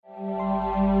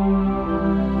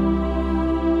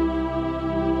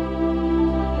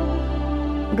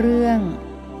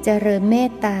เจริญเม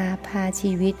ตตาพา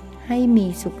ชีวิตให้มี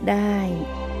สุขได้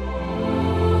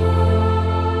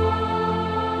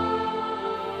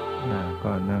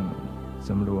ก็นั่งส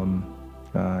ำรวม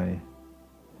กาย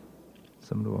ส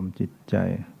ำรวมจิตใจ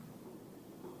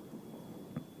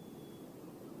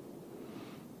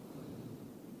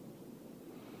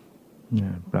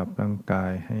ปรับร่างกา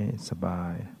ยให้สบา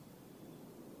ย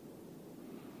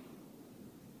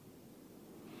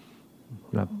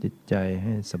ปรับจิตใจใ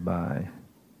ห้สบาย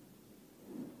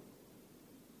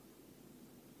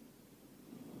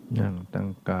นั่งตั้ง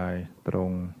กายตร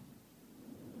ง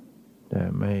แต่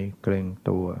ไม่เกร็ง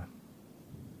ตัว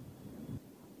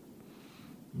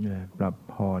ปรับ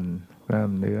ผ่อนกล้า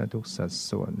มเนื้อทุกสัด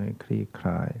ส่วนให้คลี่คล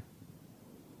าย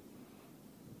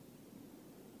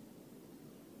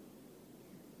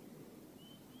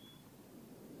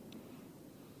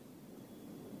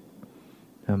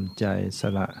ทำใจส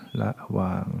ละละว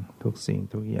างทุกสิ่ง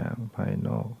ทุกอย่างภาย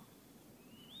นอก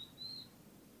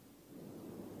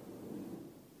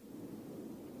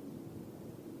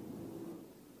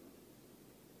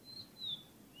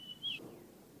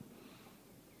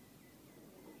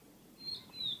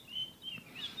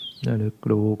ระลึก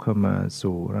รู้เข้ามา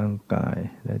สู่ร่างกาย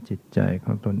และจิตใจข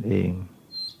องตนเอง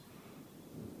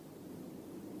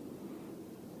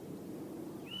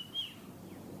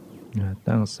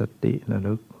ตั้งสติระ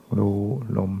ลึกรู้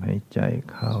ลมหายใจ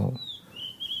เข้า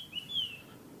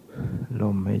ล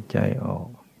มหายใจออก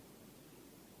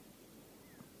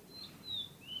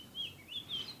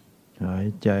หาย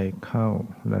ใจเข้า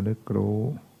ระลึกรู้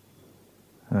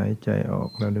หายใจออก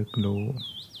ระลึกรู้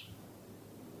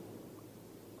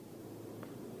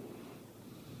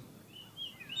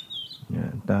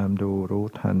ตามดูรู้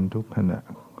ทันทุกขณะ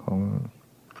ของ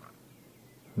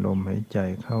ลมหายใจ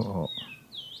เข้าออก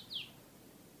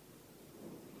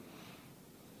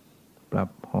ปรับ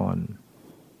ผ่อน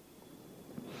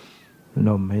ล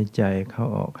มหายใจเข้า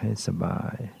ออกให้สบา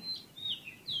ย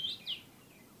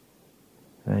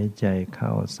หายใจเข้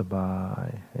าสบาย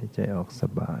หายใจออกส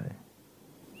บาย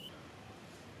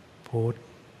พุท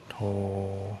โธ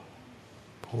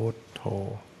พุทโธ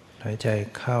หายใจ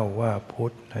เข้าว่าพุ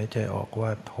ทหายใจออกว่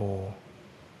าโธ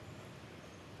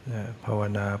ภาว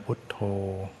นาพุทโธ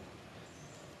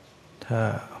ถ้า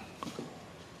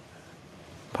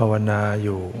ภาวนาอ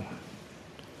ยู่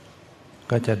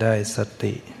ก็จะได้ส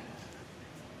ติ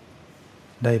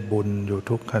ได้บุญอยู่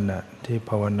ทุกขณะที่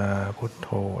ภาวนาพุทโธ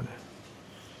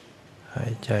หา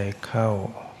ยใจเข้า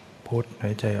พุทหา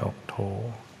ยใจออกโธ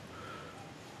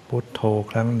พุทโธ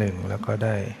ครั้งหนึ่งแล้วก็ไ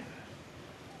ด้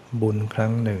บุญครั้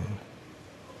งหนึ่ง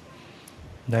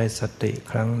ได้สติ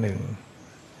ครั้งหนึ่ง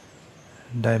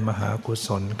ได้มหากุศ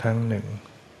ลครั้งหนึ่ง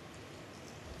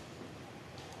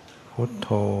พุทโธ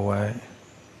ไว้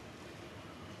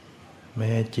ไม่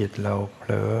ให้จิตเราเผ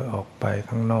ลอออกไป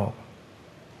ข้างนอก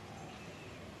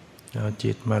เอา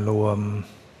จิตมารวม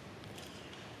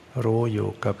รู้อยู่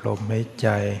กับลมหายใจ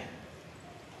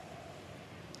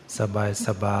สบา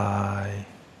ย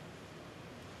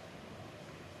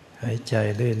หายใจ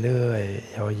เรื่อย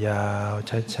ๆยาว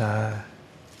ๆช้า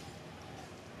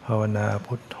ๆภาวนา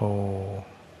พุทโธ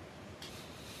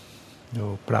ดู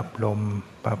ปรับลม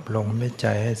หายใจ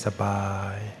ให้สบา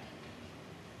ย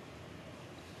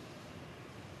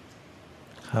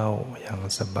เข้าอย่าง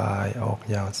สบายออก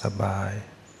อย่างสบาย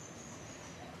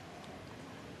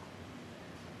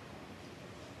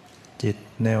จิต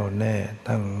แน่วแน่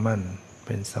ตั้งมั่นเ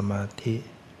ป็นสมาธิ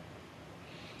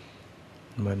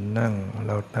เหมือนนั่งเ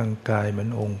ราตั้งกายเหมือน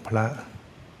องค์พระ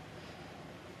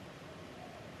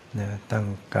เนี่ยตั้ง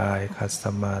กายขัดส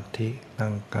มาธิตั้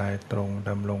งกายตรงด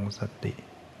ำรงสติ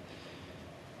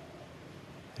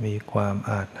มีความ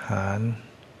อาจหาญ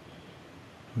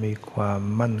มีความ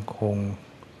มั่นคง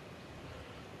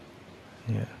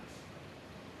เนี่ย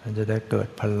มันจะได้เกิด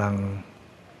พลัง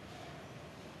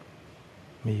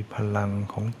มีพลัง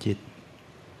ของจิต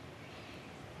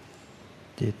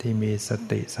ที่มีส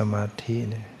ติสมาธิ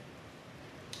เนี่ย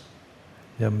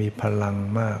จะมีพลัง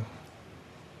มาก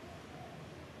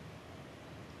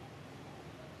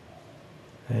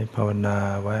ให้ภาวนา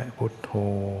ไว้พุทโธ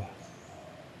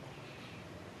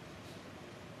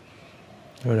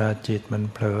เวลาจิตมัน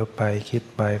เผลอไปคิด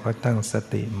ไปก็ตั้งส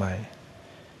ติใหม่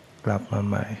กลับมา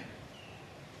ใหม่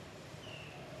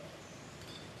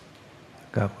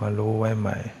กลับมารู้ไว้ให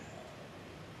ม่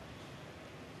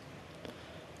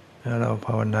ถ้าเราภ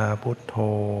าวนาพุทโธ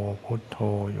พุทโธ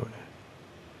อยู่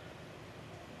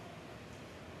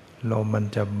ลมมัน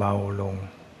จะเบาลง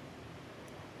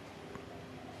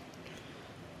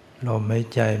ลมหาย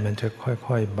ใจมันจะ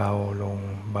ค่อยๆเบาลง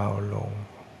เบาล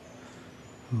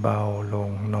ง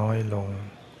น้อยลง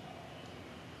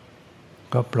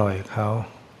ก็ปล่อยเขา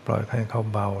ปล่อยให้เขา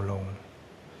เบาลง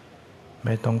ไ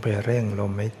ม่ต้องไปเร่งล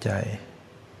มหายใจ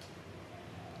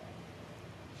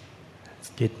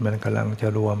จิตมันกำลังจะ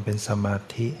รวมเป็นสมา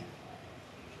ธิ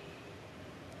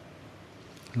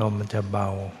ลมมันจะเบา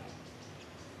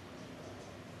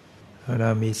เวลา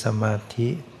มีสมาธิ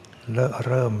เ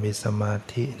ริ่มมีสมา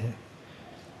ธิเนี่ย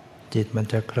จิตมัน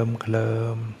จะเคลิ้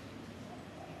ม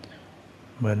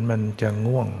เหมือนมันจะ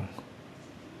ง่วง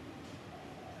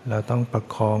เราต้องประ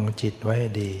คองจิตไว้ให้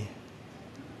ดี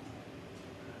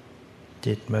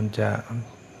จิตมันจะ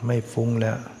ไม่ฟุ้งแ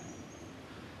ล้ว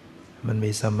มัน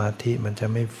มีสมาธิมันจะ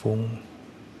ไม่ฟุ้ง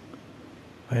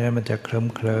เพราะฉะนั้นมันจะเคลิ้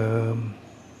ม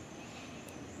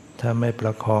ถ้าไม่ปร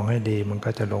ะคองให้ดีมันก็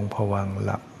จะลงภวังค์ห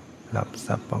ลับ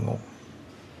สับประงก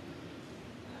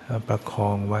ถ้าประคอ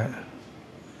งไว้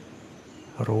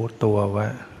รู้ตัวไว้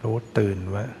รู้ตื่น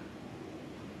ไว้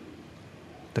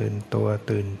ตื่นตัว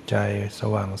ตื่นใจส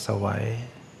ว่างไสว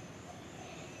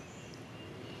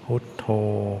พุทโธ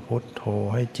พุทโธ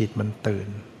ให้จิตมันตื่น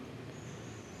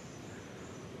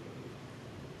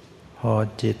พอ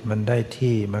จิตมันได้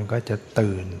ที่มันก็จะ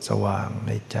ตื่นสว่างใ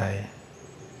นใจ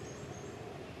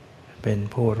เป็น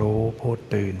ผู้รู้ผู้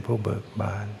ตื่นผู้เบิกบ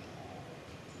าน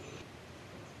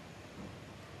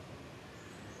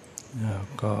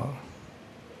ก็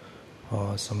พอ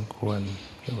สมควร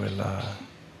กับเวลา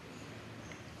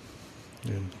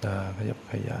ลืมตาขยับ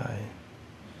ขยาย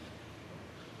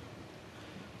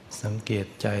สังเกต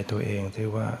ใจตัวเองที่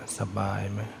ว่าสบาย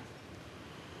ไหม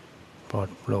ปลอด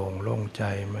โปร่งโล่งใจ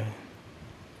ไหม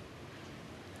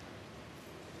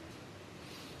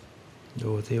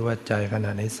ดูที่ว่าใจขณ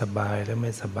ะนี้สบายหรือไ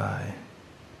ม่สบาย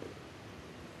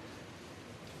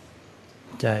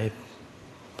ใจ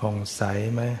ผ่องใส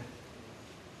ไหม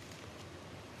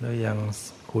หรือยัง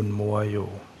ขุ่นมัวอยู่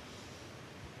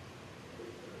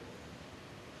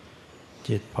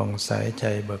จิตผ่องใสใจ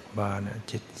เบิกบาน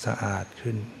จิตสะอาด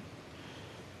ขึ้น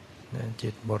จิ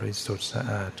ตบริสุทธิ์สะ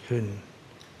อาดขึ้น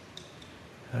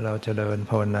ถ้าเราเจริญ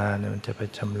ภาวนาเนี่ยมันจะไป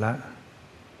ชำระ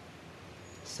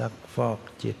ซักฟอก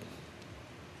จิต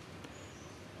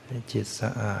ให้จิตสะ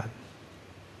อาด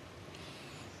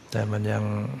แต่มันยัง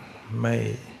ไม่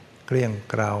เกลี้ยง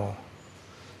เกลา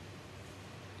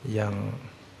ยัง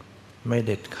ไม่เ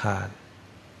ด็ดขาด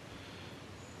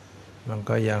มัน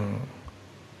ก็ยัง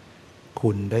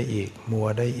ขุ่นได้อีกมัว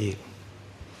ได้อีก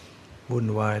วุ่น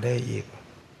วายได้อีก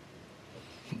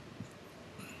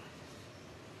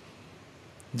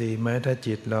ดีไหมถ้า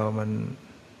จิตเรามัน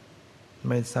ไ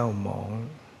ม่เศร้าหมอง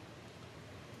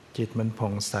จิตมันผ่อ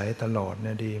งใสตลอดเ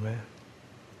นี่ยดีไหม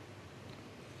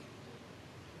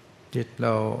จิตเร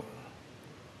า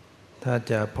ถ้า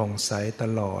จะผ่องใสต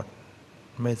ลอด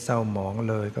ไม่เศร้าหมอง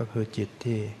เลยก็คือจิต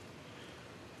ที่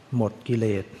หมดกิเล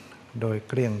สโดย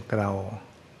เกลี้ยงเกลา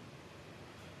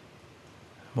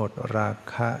หมดรา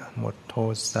คะหมดโท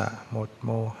สะหมดโม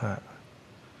หะ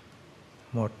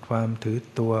หมดความถือ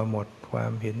ตัวหมดควา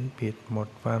มเห็นผิดหมด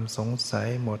ความสงสัย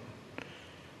หมด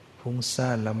ฟุ้งซ่า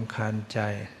นรำคาญใจ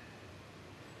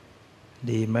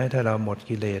ดีไหมถ้าเราหมด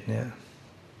กิเลสเนี่ย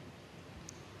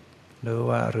หรือ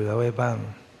ว่าเหลือไว้บ้าง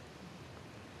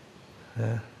น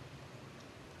ะ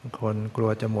คนกลั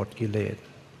วจะหมดกิเลส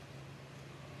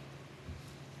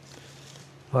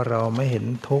เพราะเราไม่เห็น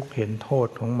ทุกข์เห็นโทษ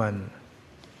ของมัน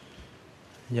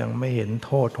ยังไม่เห็นโ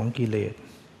ทษของกิเลส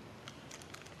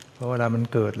เพราะเวลามัน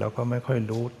เกิดเราก็ไม่ค่อย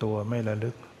รู้ตัวไม่ระ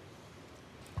ลึก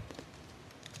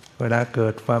เวลาเกิ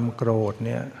ดความโกรธเ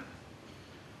นี่ย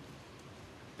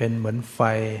เป็นเหมือนไฟ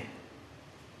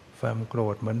ความโกร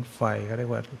ธเหมือนไฟเขาเรีย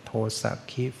กว่าโทสะ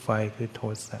ขีไฟคือโท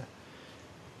สะ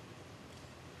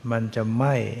มันจะไห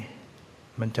ม้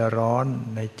มันจะร้อน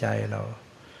ในใจเรา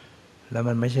แล้ว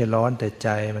มันไม่ใช่ร้อนแต่ใจ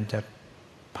มันจะ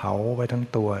เผาไปทั้ง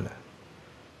ตัวแหละ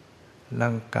ร่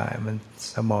างกายมัน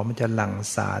สมองมันจะหลั่ง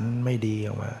สารไม่ดีอ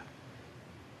อกมา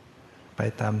ไป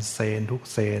ตามเซลล์ทุก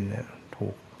เซลล์เนี่ยถู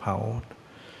กเผา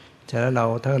ฉะนั้น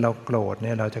ถ้าเราโกรธเ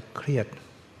นี่ยเราจะเครียด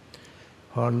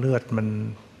เพราะเลือดมัน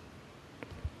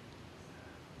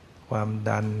ความ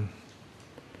ดัน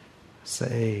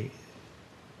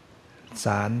ส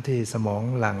ารที่สมอง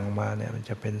หลั่งมาเนี่ยมัน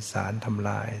จะเป็นสารทำล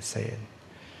ายเซลล์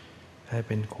ให้เ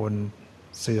ป็นคน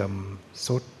เสื่อมท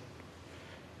รุด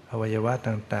อวัยวะ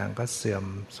ต่างๆก็เสื่อม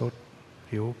ทรุด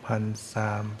ผิวพรรณทร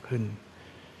ามขึ้น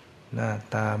หน้า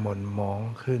ตาหม่นหมอง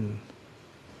ขึ้น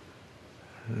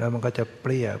แล้วมันก็จะเป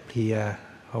รี้ยเพลีย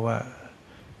เพราะว่า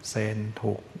เซลล์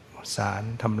ถูกสาร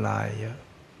ทำลายเยอะ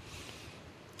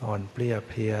อ่อนเปรี้ย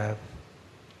เพลีย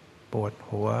ปวด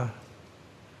หัว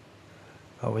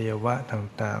อวัยวะ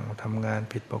ต่างๆทำงาน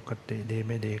ผิดปกติดีไ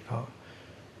ม่ดีก็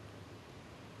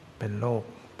เป็นโรค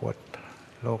ปวด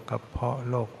โรคกระเพาะ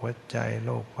โรคหัวใจโ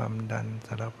รคความดันส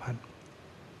ารพัด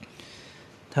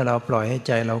ถ้าเราปล่อยให้ใ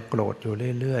จเราโกรธอยู่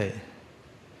เรื่อย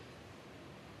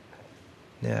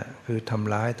ๆเนี่ยคือท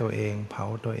ำร้ายตัวเองเผา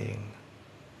ตัวเอง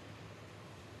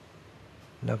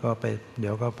แล้วก็เดี๋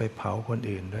ยวก็ไปเผาคน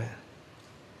อื่นด้วย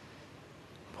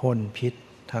พ่นพิษ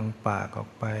ทางปากออก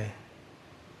ไป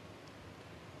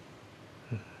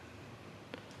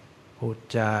พู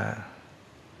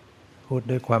ด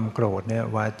ด้วยความโกรธเนี่ย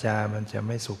วาจามันจะไ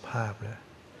ม่สุภาพแล้ว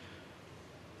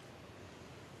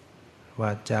ว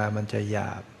าจามันจะหย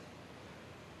าบ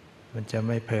มันจะไ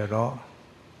ม่ไพเราะ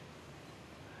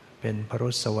เป็นพรุ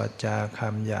สวาจาค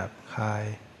ำหยาบคาย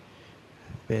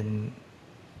เป็น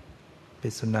ปิ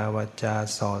สุนาวาจา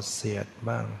ส่อเสียด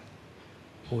บ้าง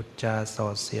พูดจาส่อ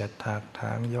เสียดถากถ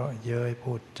างเยาะเย้ย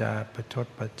พูดจาประชด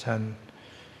ประชัน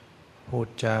พูด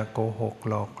จาโกหก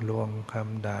หลอกลวงค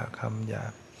ำด่าคำหยา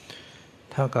บ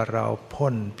เท่ากับเรา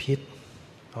พ่นพิษ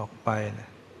ออกไปนะ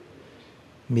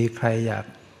มีใครอย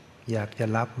ากจะ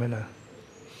รับไหมล่ะ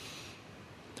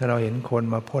ถ้าเราเห็นคน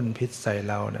มาพ่นพิษใส่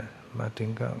เราเนี่ยมาถึง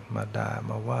ก็มาด่า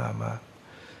มาว่ามา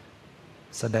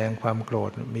แสดงความโกรธ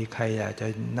มีใครอยากจะ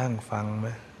นั่งฟังไหม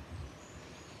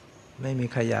ไม่มี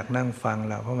ใครอยากนั่งฟัง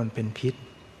หรอกเพราะมันเป็นพิษ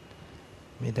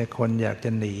มีแต่คนอยากจ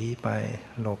ะหนีไป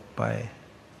หลบไป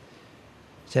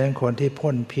ฉะนั้นคนที่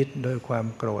พ่นพิษด้วยความ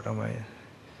โกรธออกมา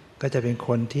ก็จะเป็นค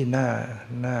นที่น่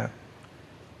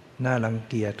ารัง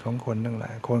เกียจของคนทั้งหล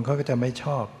ายคนเขาก็จะไม่ช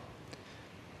อบ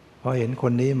พอเห็นค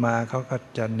นนี้มาเขาก็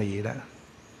จะหนีแล้ว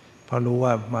เพราะรู้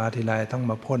ว่ามาทีไรต้อง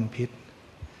มาพ่นพิษ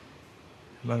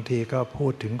บางทีก็พู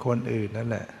ดถึงคนอื่นนั่น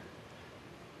แหละ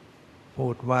พู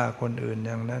ดว่าคนอื่นอ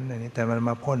ย่างนั้นอย่างนี้แต่มันม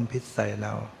าพ่นพิษใส่เ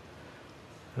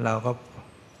ราก็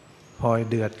พลอย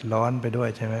เดือดร้อนไปด้วย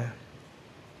ใช่ไหม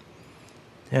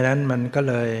ฉะนั้นมันก็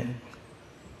เลย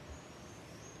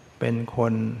เป็นค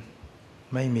น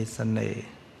ไม่มีเสน่ห์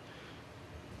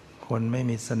คนไม่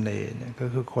มีเสน่ห์เนี่ยก็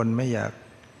คือคนไม่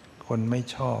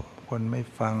ชอบคนไม่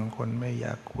ฟังคนไม่อย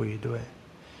ากคุยด้วย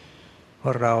เพรา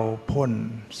ะเราพ่น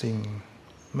สิ่ง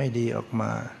ไม่ดีออกม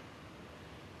า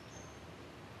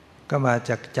ก็มา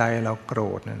จากใจเราโกร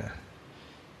ธนะ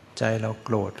ใจเราโก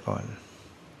รธก่อน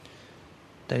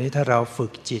แต่นี้ถ้าเราฝึ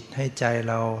กจิตให้ใจ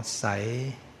เราใส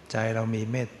ใจเรามี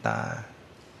เมตตา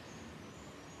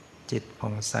จิตผ่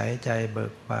องใสใจเบิ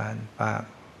กบานป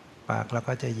ากเรา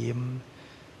ก็จะยิ้ม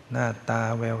หน้าตา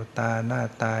แววตาหน้า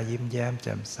ตายิ้มแย้มแ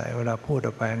จ่มใสเวลาพูดอ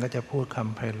อกไปก็จะพูดค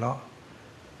ำไพเราะ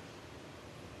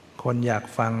คนอยาก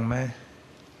ฟังไหม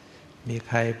มีใ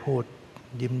ครพูด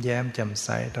ยิ้มแย้มแจ่มใส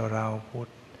ต่อเราพูด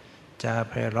จา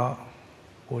ไพเราะ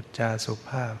พูดจาสุภ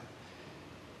าพ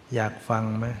อยากฟัง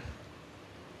ไหม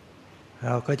เร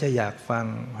าก็จะอยากฟัง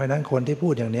เพราะนั้นคนที่พู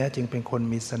ดอย่างนี้จึงเป็นคน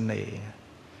มีเสน่ห์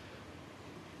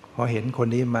พอเห็นคน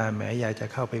นี้มาแหมอยากจะ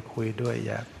เข้าไปคุยด้วย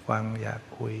อยากฟังอยาก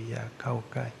คุยอยากเข้า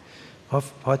ใกล้เ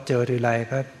พราะเจอทีไร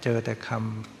ก็เจอแต่ค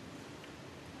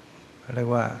ำเรียก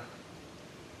ว่า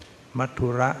มัทุ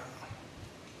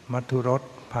รส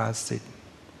ภาสิทธิ์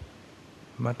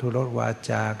มัทุรสวา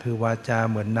จาคือวาจา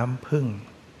เหมือนน้ำผึ้ง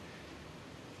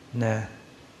นะ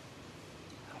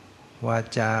วา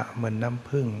จาเหมือนน้ำ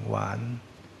ผึ้งหวาน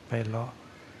ไพเราะ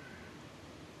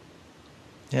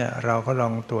เนี่ยเราก็ล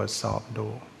องตรวจสอบดู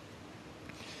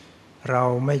เรา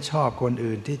ไม่ชอบคน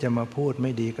อื่นที่จะมาพูดไ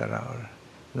ม่ดีกับเร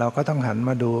าก็ต้องหันม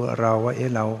าดูเราว่า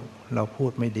เราพู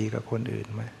ดไม่ดีกับคนอื่น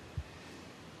ไหม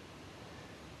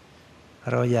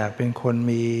เราอยากเป็นคน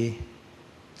มี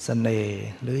เสน่ห์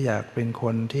หรืออยากเป็นค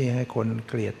นที่ให้คน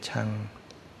เกลียดชัง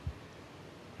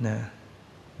นะ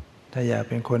ถ้าอยาก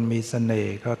เป็นคนมีเสน่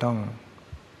ห์ก็ต้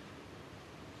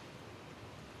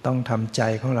องทำใจ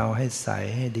ของเราให้ใส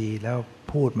ให้ดีแล้ว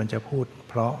พูดมันจะพูด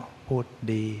เพราะพูด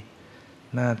ดี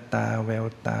หน้าตาแวว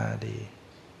ตาดี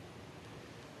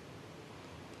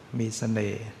มีเส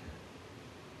น่ห์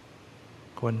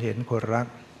คนเห็นคนรัก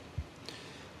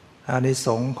อานิส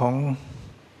งส์ของ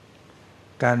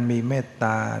การมีเมตต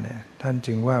าเนี่ยท่าน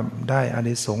จึงว่าได้อา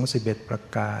นิสงส์11ประ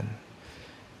การ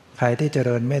ใครที่เจ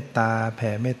ริญเมตตาแ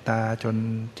ผ่เมตตาจน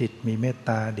จิตมีเมตต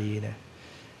าดีเนี่ย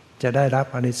จะได้รับ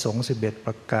อานิสงส์11ป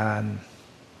ระการ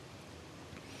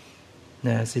น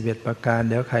ะ11ประการ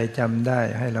เดี๋ยวใครจำได้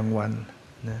ให้รางวัล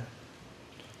นะ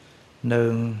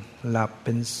 1. หลับเ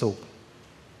ป็นสุข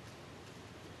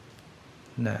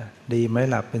นะดีไหม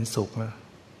หลับเป็นสุขนะ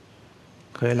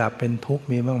เคยหลับเป็นทุกข์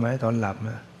มีบ้างไหมตอนหลับ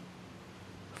นะ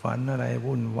ฝันอะไร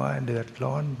วุ่นวายเดือด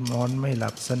ร้อนนอนไม่หลั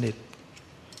บสนิท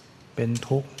เป็น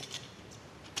ทุกข์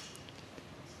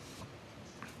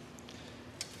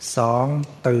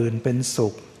 2. ตื่นเป็นสุ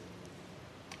ข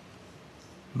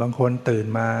บางคนตื่น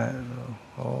มา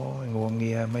โอ้ยงัวเ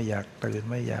งียไม่อยากตื่น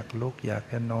ไม่อยากลุกอยาก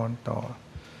จะนอนต่อ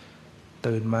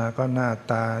ตื่นมาก็หน้า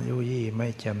ตายุยี่ไม่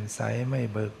แจ่มใสไม่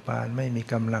เบิกบานไม่มี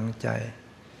กำลังใจ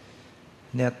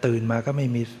เนี่ยตื่นมาก็ไม่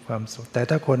มีความสุขแต่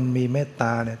ถ้าคนมีเมตต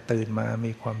าเนี่ยตื่นมา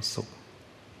มีความสุข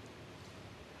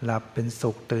หลับเป็น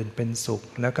สุขตื่นเป็นสุข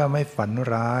แล้วก็ไม่ฝัน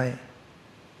ร้าย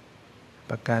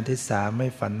ประการที่สามไม่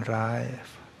ฝันร้าย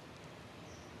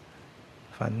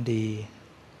ฝันดี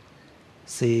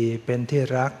สี่เป็นที่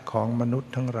รักของมนุษ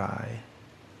ย์ทั้งหลาย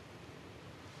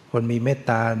คนมีเมต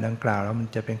ตาดังกล่าวแล้วมัน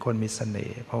จะเป็นคนมีเสน่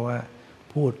ห์เพราะว่า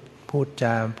พูดจ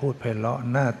าพูดไพเราะ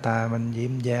หน้าตามัน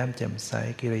ยิ้มแย้มแจ่มใส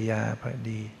กิริยาพอ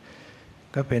ดี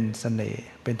ก็เป็นเสน่ห์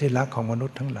เป็นที่รักของมนุษ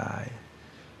ย์ทั้งหลาย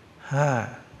ห้า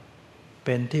เ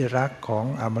ป็นที่รักของ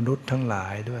อมนุษย์ทั้งหลา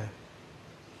ยด้วย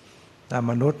อ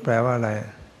มนุษย์แปลว่าอะไร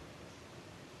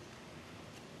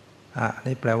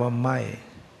นี่แปลว่าไม่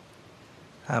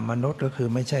มนุษย์ก็คือ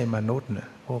ไม่ใช่มนุษย์นะ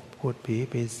พวกพูดผี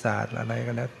ปีศาจอะไร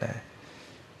ก็แล้วแต่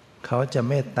เขาจะ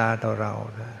เมตตาต่อเรา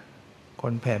นะค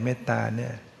นแผ่เมตตาเนี่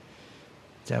ย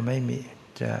จะไม่มี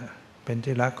จะเป็น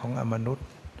ที่รักของอมนุษย์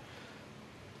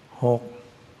หก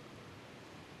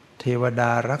เทวด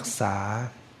ารักษา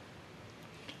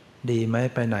ดีไหม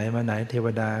ไปไหนมาไหนเทว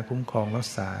ดาคุ้มครองรัก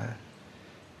ษา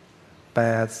แป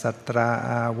ดศัตรา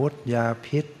อาวุธยา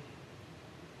พิษ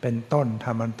เป็นต้นท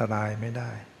ำอันตรายไม่ไ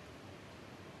ด้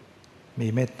มี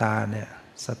เมตตาเนี่ย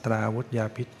ศัตราอาวุธยา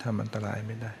พิษทำอันตรายไ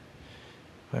ม่ได้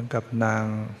เหมือนกับนา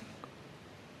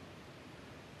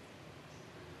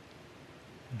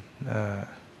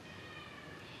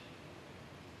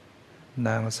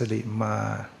งสิริมา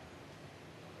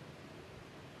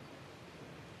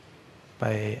ไป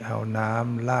เอาน้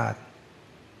ำลาด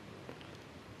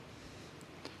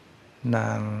นา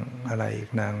งอะไรอีก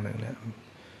นางหนึ่งเนี่ย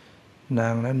นา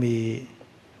งนั้นมี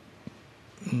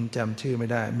จำชื่อไม่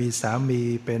ได้มีสามี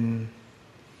เป็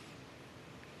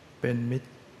นมิตร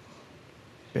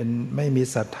เป็นไม่มี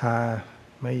ศรัทธา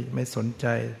ไม่สนใจ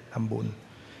ทำบุญ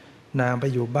นางไป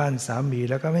อยู่บ้านสามี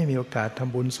แล้วก็ไม่มีโอกาสท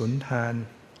ำบุญสุนทาน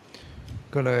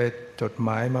ก็เลยจดหม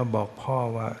ายมาบอกพ่อ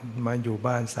ว่ามาอยู่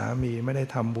บ้านสามีไม่ได้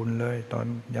ทำบุญเลยตอน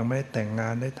ยังไม่ได้แต่งงา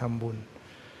นได้ทำบุญ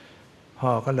พ่อ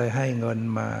ก็เลยให้เงิน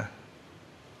มา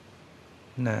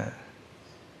นะ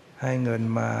ให้เงิน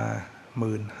มา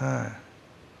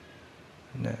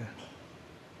15,000นะ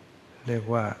เรียก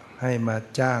ว่าให้มา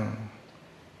จ้าง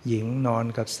หญิงนอน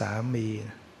กับสามี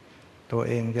ตัว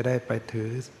เองจะได้ไปถือ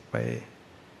ไป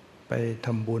ท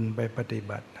ำบุญไปปฏิ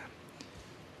บัติ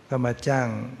ก็มาจ้าง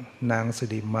นางสิ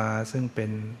ริมาซึ่งเป็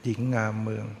นหญิงงามเ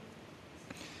มือง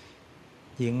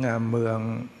หญิงงามเมือง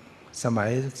ส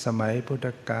มัยพุทธ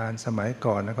กาลสมัย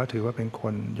ก่อนนะเขาถือว่าเป็นค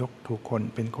นถูกคน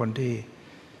เป็นคนที่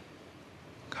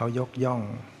เขายกย่อง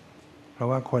เพราะ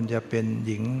ว่าคนจะเป็น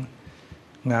หญิง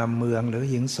งามเมืองหรือ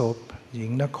หญิง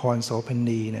นครโสเภ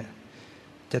ณีเนี่ย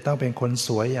จะต้องเป็นคนส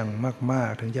วยอย่างมาก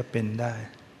ๆถึงจะเป็นได้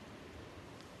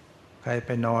ใครไป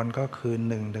นอนก็คืน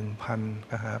1,000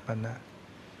 กหาปณะ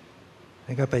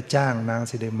นี่ก็ไปจ้างนาง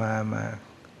สิริมา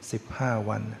15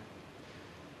 วัน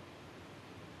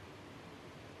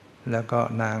แล้วก็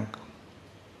นาง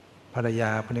ภรรย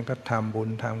าคนนี้ก็ทำบุญ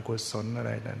ทำกุศลอะไ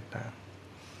รต่าง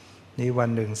ๆนี่วัน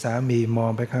หนึ่งสามีมอ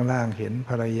งไปข้างล่างเห็น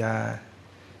ภรรยา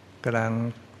กำลัง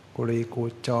กุลีกู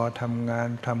จอทำงาน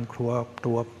ทำครัว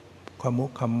ตัวขมุ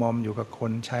กขมอมอยู่กับค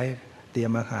นใช้เตรีย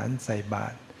มอาหารใส่บา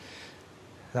ตร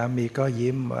สามีก็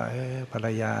ยิ้มว่าภรร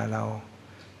ยาเรา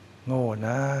โง่น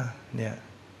ะเนี่ย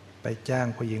ไปจ้าง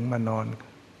ผู้หญิงมานอน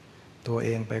ตัวเอ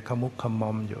งไปขมุกขม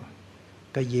อมอยู่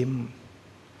ก็ยิ้ม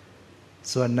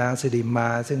ส่วนนางสิริมา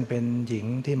ซึ่งเป็นหญิง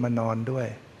ที่มานอนด้วย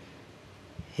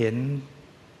เห็น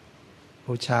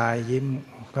ผู้ชายยิ้ม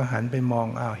ก็หันไปมอง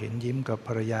เห็นยิ้มกับภ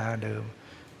รรยาเดิม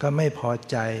ก็ไม่พอ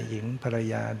ใจหญิงภรร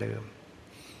ยาเดิม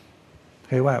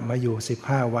คือว่ามาอยู่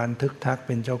15 วันทึกทักเ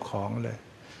ป็นเจ้าของเลย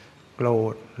โกร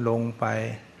ธลงไป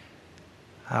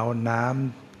เอาน้ำ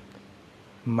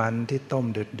มันที่ต้ม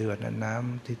เดือดๆน้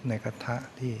ำที่ในกระทะ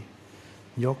ที่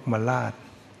ยกมาราด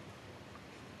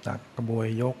ตักกระบวย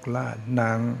ยกราดน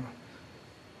า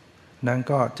ง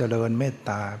ก็เจริญเมต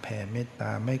ตาแผ่เมตตา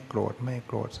ไม่โกร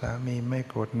ธสามีไม่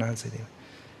โกรธนางสิริ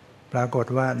ปรากฏ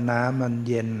ว่าน้ำมัน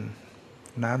เย็น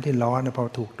น้ำที่ร้อนพอ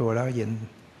ถูกตัวแล้วเย็น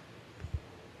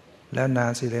แล้วนา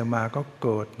งสิริมาก็เ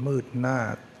กิดมืดหน้า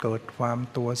เกิดความ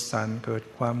ตัวสั่นเกิด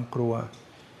ความกลัว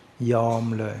ยอม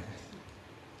เลย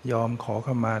ยอมขอข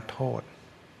มาโทษ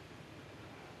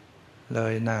เล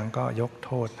ยนางก็ยกโ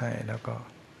ทษให้แล้วก็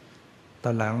ต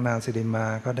อนหลังนางสิริมา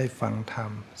ก็ได้ฟังธรร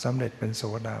มสำเร็จเป็นโส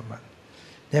ดาบัน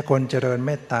เนี่ยคนเจริญเ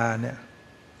มตตาเนี่ย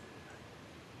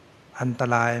อันต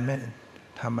รายไม่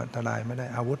ทำอันตรายไม่ได้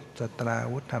อาวุธศัตราอา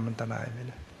วุธทำอันตรายไม่ไ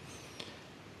ด้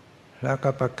แล้วก็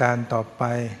ประการต่อไป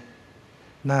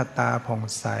หน้าตาผ่อง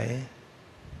ใส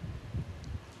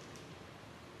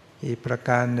อีกประก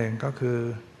ารหนึ่งก็คือ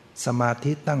สมา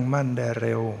ธิตั้งมั่นได้เ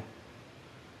ร็ว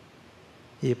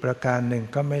อีกประการหนึ่ง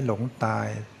ก็ไม่หลงตาย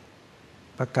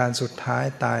ประการสุดท้าย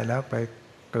ตายแล้วไป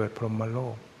เกิดพรหมโล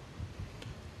ก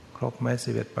ครบไหม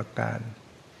11ประการ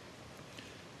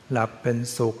หลับเป็น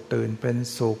สุขตื่นเป็น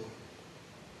สุข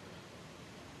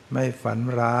ไม่ฝัน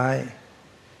ร้าย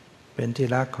เป็นที่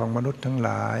รักของมนุษย์ทั้งห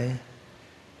ลาย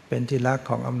เป็นที่รัก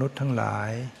ของมนุษย์ทั้งหลา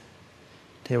ย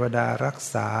เทวดารัก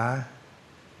ษา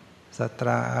ศัตร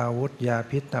าอาวุธยา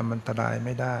พิษนำอันตรายไ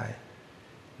ม่ได้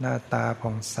หน้าตาผ่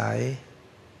องใส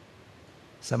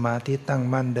สมาธิตั้ง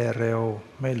มั่นได้เร็ว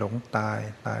ไม่หลงตาย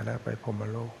แล้วไปพรหม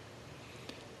โลก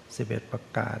11ประ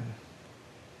การ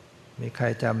มีใคร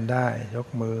จำได้ยก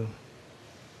มือ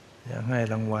อยากให้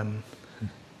รางวัล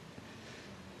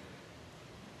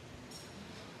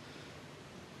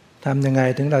ทำยังไง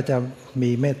ถึงเราจะ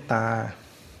มีเมตตา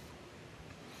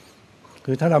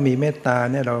คือถ้าเรามีเมตตา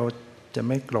เนี่ยเราจะ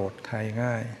ไม่โกรธใคร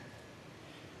ง่าย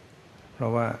เพรา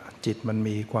ะว่าจิตมัน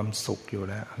มีความสุขอยู่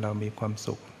แล้วเรามีความ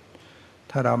สุข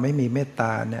ถ้าเราไม่มีเมตต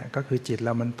าเนี่ยก็คือจิตเร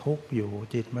ามันทุกข์อยู่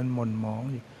จิตมันหม่นหมอง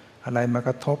อยู่อะไรมาก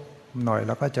ระทบหน่อยเ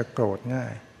ราก็จะโกรธง่า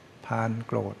ยพาล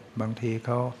โกรธบางทีเข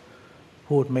า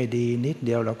พูดไม่ดีนิดเ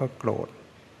ดียวเราก็โกรธ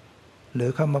หรือ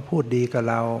เขามาพูดดีกับ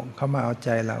เราเขามาเอาใจ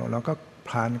เราก็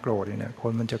พาลโกรธเนี่ยค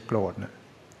นมันจะโกรธนะ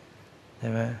ใช่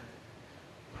ไหม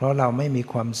เพราะเราไม่มี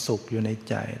ความสุขอยู่ใน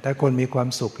ใจถ้าคนมีความ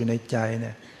สุขอยู่ในใจเ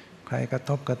นี่ยใครกระท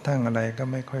บกระทั่งอะไรก็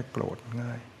ไม่ค่อยโกรธ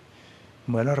ง่ายเ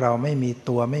หมือนเราไม่มี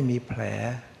ตัวไม่มีแผล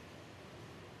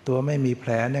ตัวไม่มีแผ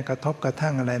ลเนี่ยกระทบกระ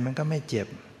ทั่งอะไรมันก็ไม่เจ็บ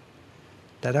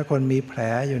แต่ถ้าคนมีแผล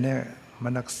อยู่เนี่ยมั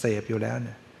นอักเสบอยู่แล้วเ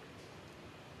นี่ย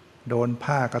โดน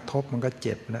ผ้ากระทบมันก็เ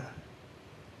จ็บแล้ว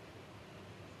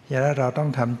อย่างนั้นเราต้อง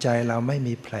ทำใจเราไม่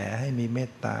มีแผลให้มีเม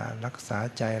ตตารักษา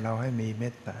ใจเราให้มีเม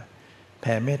ตตาแ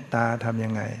ผ่เมตตาทำยั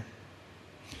งไง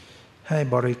ให้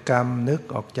บริกรรมนึก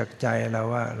ออกจากใจเรา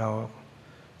ว่าเรา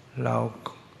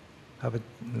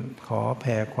ขอแ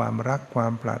ผ่ความรักควา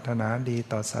มปรารถนาดี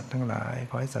ต่อสัตว์ทั้งหลาย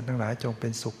ขอให้สัตว์ทั้งหลายจงเป็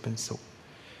นสุขเป็นสุข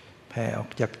แผ่ออก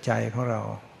จากใจของเรา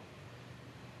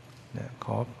ข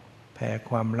อแผ่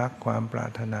ความรักความปรา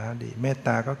รถนาดีเมตต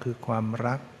าก็คือความ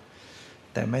รัก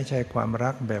แต่ไม่ใช่ความ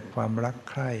รักแบบความรัก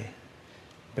ใคร่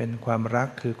เป็นความรัก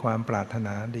คือความปรารถน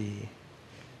าดี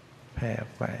แผ่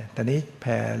ไปแต่นี้แ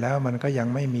ผ่แล้วมันก็ยัง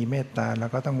ไม่มีเมตตาเรา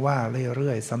ก็ต้องว่าเ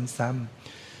รื่อยๆซ้ำ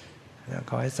ๆ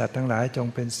ขอให้สัตว์ทั้งหลายจง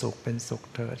เป็นสุขเป็นสุข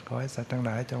เถิดขอให้สัตว์ทั้งห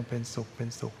ลายจงเป็นสุขเป็น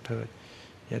สุขเถิด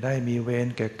อย่าได้มีเวร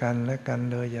แก่กันและกัน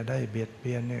เลยอย่าได้เบียดเ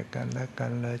บียนกันและกั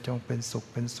นเลยจงเป็นสุข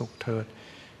เป็นสุขเถิด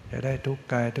อย่าได้ทุกข์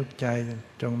กายทุกข์ใจ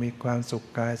จงมีความสุข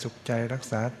กายสุขใจรัก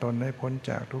ษาตนให้พ้น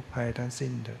จากทุกภัยทั้งสิ้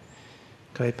นเถิด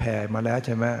เคยแผ่มาแล้วใ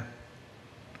ช่ไหม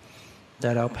แต่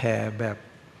เราแผ่แบบ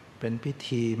เป็นพิ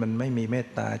ธีมันไม่มีเมต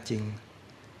ตาจริง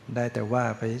ได้แต่ว่า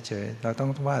ไปเฉยเราต้อง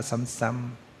ว่าซ้ำ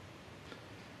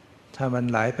ๆถ้ามัน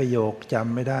หลายประโยคจ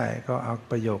ำไม่ได้ก็เอา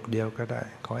ประโยคเดียวก็ได้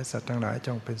ขอให้สัตว์ทั้งหลายจ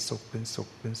งเป็นสุขเป็นสุข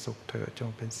เป็นสุขเถิดจง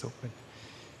เป็นสุข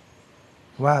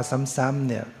ว่าซ้ำๆ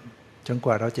เนี่ยจนก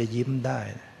ว่าเราจะยิ้มได้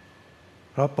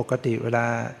เพราะปกติเวลา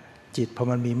จิตพอ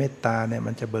มันมีเมตตาเนี่ย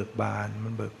มันจะเบิกบาน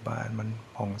มัน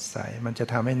ผ่องใสมันจะ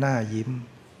ทำให้หน้ายิ้ม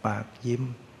ปากยิ้ม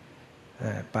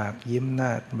หน้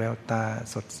าแววตา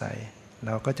สดใสเร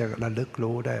าก็จะระลึก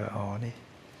รู้ได้ว่าอ๋อนี่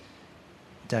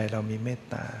ใจเรามีเมต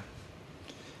ตา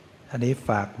อันนี้ฝ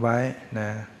ากไว้น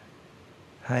ะ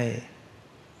ให้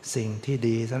สิ่งที่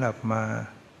ดีสำหรับมา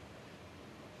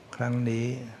ครั้งนี้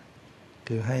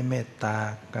คือให้เมตตา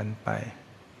กันไป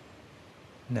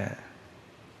เนี่ย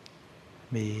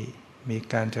มี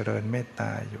การเจริญเมตต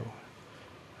าอยู่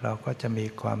เราก็จะมี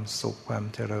ความสุขความ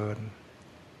เจริญ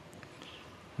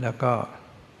แล้วก็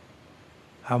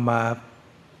เอา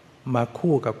มา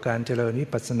คู่กับการเจริญวิ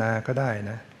ปัสสนาก็ได้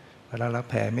นะเวลาเรา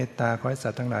แผ่เมตตาขอให้สั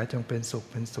ตว์ทั้งหลายจงเป็นสุข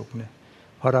เป็นสุขเนี่ย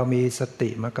พอเรามีสติ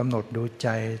มากำหนดดูใจ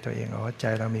ตัวเองอ๋อใจ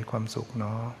เรามีความสุขเน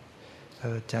าะ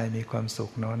ใจมีความสุ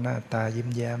ขเนาะหน้าตายิ้ม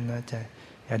แย้มนะใจ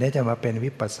อย่างนี้จะมาเป็น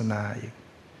วิปัสสนาอีก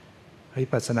วิ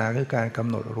ปัสสนาคือการกำ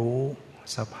หนดรู้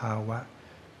สภาวะ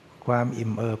ความอิ่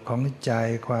มเอิบของใจ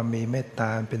ความมีเมตตา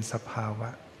เป็นสภาวะ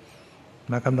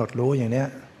มากำหนดรู้อย่างเนี้ย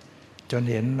จน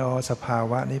เห็นสภา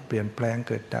วะนี้เปลี่ยนแปลง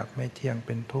เกิดดับไม่เที่ยงเ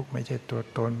ป็นทุกข์ไม่ใช่ตัว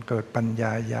ตนเกิดปัญญ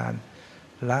าญาณ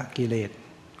ละกิเลส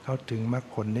เข้าถึงมรรค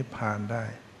ผลนิพพานได้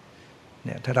เ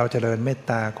นี่ยถ้าเราเจริญเมต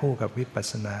ตาคู่กับวิปัส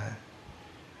สนา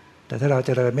แต่ถ้าเราเ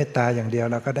จริญเมตตาอย่างเดียว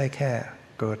เราก็ได้แค่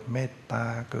เกิดเมตต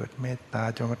า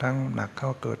จนกระทั่งหนักเข้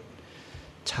าเกิด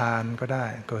ฌานก็ได้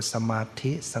เกิดสมา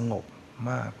ธิสงบ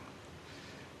มาก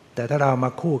แต่ถ้าเรามา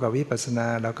คู่กับวิปัสสนา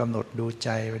เรากำหนดดูใจ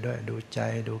ไปด้วยดูใจ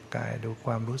ดูกายดูค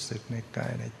วามรู้สึกในกา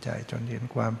ยในใจจนเห็น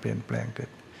ความเปลี่ยนแปลงเ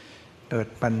กิด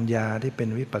ปัญญาที่เป็น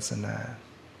วิปัสสนา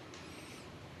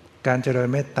การเจริญ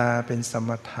เมตตาเป็นส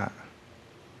มถะ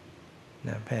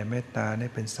แผ่เมตตานี่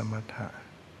เป็นสมถะ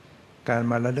การ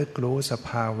มาระลึกรู้สภ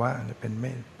าวะเ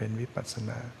ป็นวิปัสส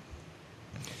นา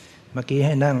เมื่อกี้ใ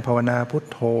ห้นั่งภาวนาพุท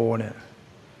โธเนี่ย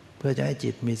เพื่อจะให้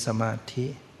จิตมีสมาธิ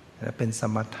เป็นส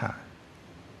มถะ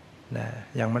นะ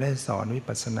ยังไม่ได้สอนวิ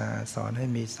ปัสสนาสอนให้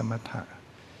มีสมถะ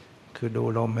คือดู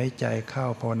ลมหายใจเข้า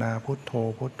ภาวนาพุทโธ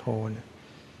พุทโธเนี่ย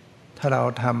ถ้าเรา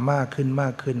ทำมากขึ้น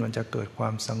มันจะเกิดควา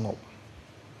มสงบ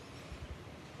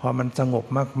พอมันสงบ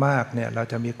มากๆเนี่ยเรา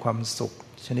จะมีความสุข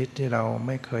ชนิดที่เราไ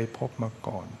ม่เคยพบมา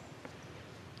ก่อน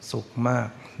สุขมาก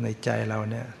ในใจเรา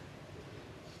เนี่ย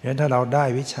เพราะฉะนั้นถ้าเราได้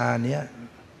วิชาเนี้ย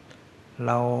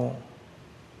เ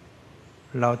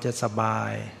ราจะสบา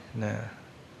ยนะ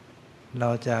เรา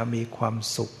จะมีความ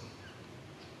สุข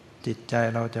จิตใจ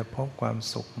เราจะพบความ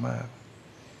สุขมาก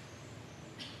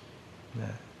น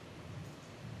ะ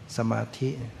สมาธิ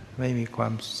ไม่มีควา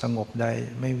มสงบใด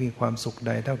ไม่มีความสุขใ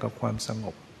ดเท่ากับความสง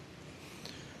บ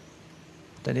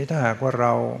แต่นี้ถ้าหากว่าเร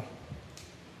า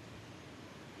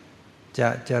จะ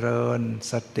เจริญ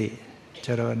สติเจ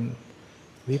ริญ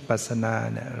วิปัสสนา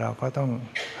เนี่ยเราก็ต้อง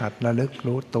หัดระลึก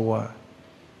รู้ตัว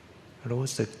รู้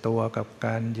สึกตัวกับก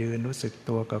ารยืนรู้สึก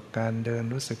ตัวกับการเดิน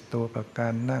รู้สึกตัวกับกา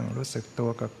รนั่งรู้สึกตัว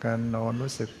กับการนอน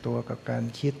รู้สึกตัวกับการ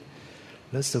คิด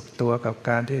รู้สึกตัวกับ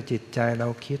การที่จิตใจเรา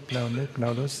คิดเรานึกเรา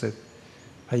รู้สึก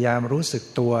พยายามรู้สึก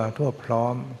ตัวทั่วพร้อ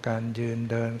มการยืน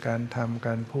เดินการทำก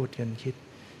ารพูดการคิด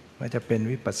มันจะเป็น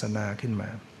วิปัสสนาขึ้นมา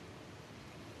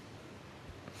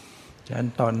ฉะนั้น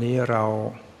ตอนนี้เรา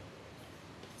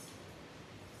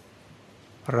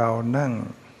นั่ง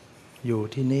อยู่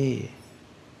ที่นี่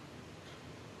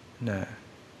นะ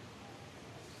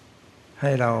ใ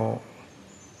ห้เรา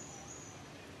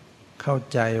เข้า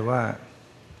ใจว่า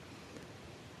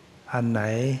อันไหน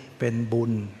เป็นบุ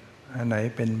ญอันไหน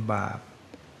เป็นบาป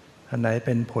อันไหนเ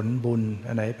ป็นผลบุญ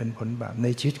อันไหนเป็นผลบาปใน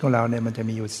ชีวิตของเราเนี่ยมันจะ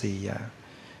มีอยู่สี่อย่าง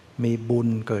มีบุญ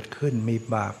เกิดขึ้นมี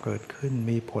บาปเกิดขึ้น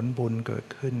มีผลบุญเกิด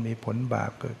ขึ้นมีผลบา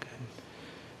ปเกิดขึ้น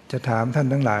จะถามท่าน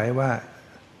ทั้งหลายว่า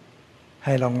ใ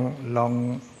ห้ลอง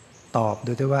ตอบ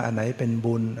ดูด้วยว่าอันไหนเป็น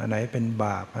บุญอันไหนเป็นบ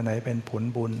าปอันไหนเป็นผล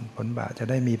บุญผลบาปจะ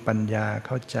ได้มีปัญญาเ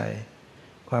ข้าใจ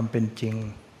ความเป็นจริง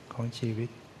ของชีวิต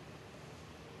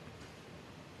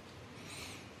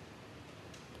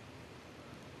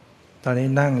ตอนนี้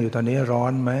นั่งอยู่ตอนนี้ร้อ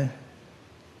นไหม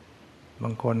บา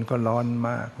งคนก็ร้อนม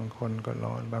ากบางคนก็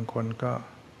ร้อนบางคนก็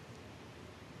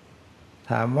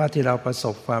ถามว่าที่เราประส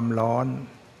บความร้อน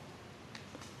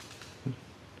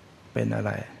เป็นอะไ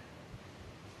ร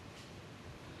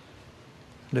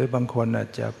หรือบางคนอาจ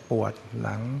จะปวดห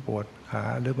ลังปวดขา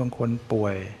หรือบางคนป่ว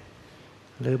ย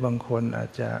หรือบางคนอาจ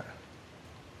จะ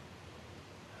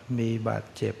มีบาด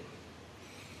เจ็บ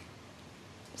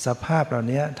สภาพเหล่า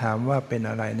นี้ถามว่าเป็น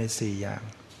อะไรในสี่อย่าง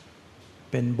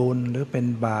เป็นบุญหรือเป็น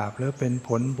บาปหรือเป็นผ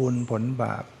ลบุญผลบ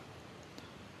าป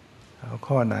เอา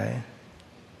ข้อไหน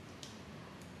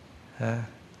ฮะ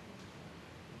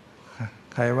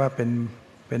ใครว่าเ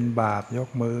ป็นบาปยก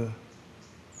มือ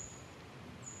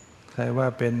ใครว่า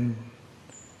เป็น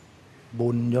บุ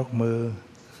ญยกมือ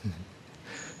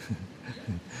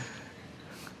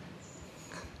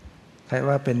ใคร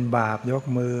ว่าเป็นบาปยก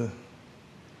มือ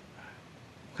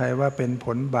ใครว่าเป็นผ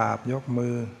ลบาปยกมื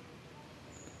อ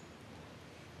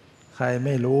ใครไ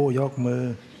ม่รู้ยกมือ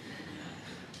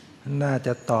น่าจ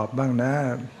ะตอบบ้างนะ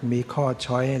มีข้อ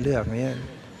ช้อยให้เลือกนี้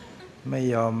ไม่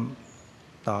ยอม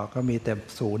ตอบก็มีแต่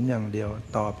ศูนย์อย่างเดียว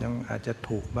ตอบยังอาจจะ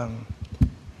ถูกบ้าง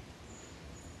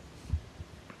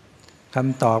ค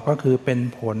ำตอบก็คือเป็น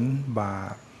ผลบา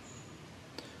ป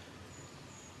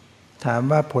ถาม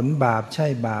ว่าผลบาปใช่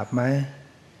บาปไหม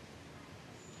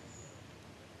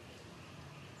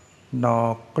หน่อ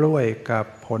กล้วยกับ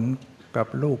ผลกับ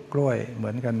ลูกกล้วยเหมื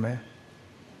อนกันไหม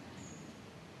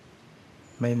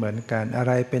ไม่เหมือนกันอะไ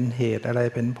รเป็นเหตุอะไร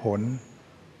เป็นผล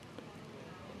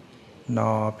หน่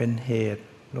อเป็นเหตุ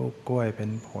ลูกกล้วยเป็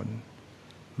นผล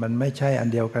มันไม่ใช่อัน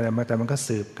เดียวกันแต่มันก็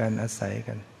สืบกันอาศัย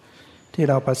กันที่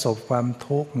เราประสบความ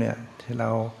ทุกข์เนี่ยที่เร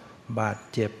าบาด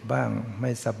เจ็บบ้างไ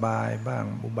ม่สบายบ้าง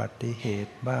อุบัติเห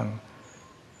ตุบ้าง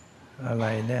อะไร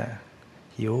เนี่ย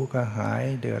หิวกระหาย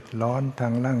เดือดร้อนทา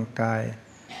งร่างกาย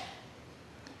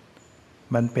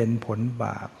มันเป็นผลบ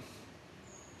าป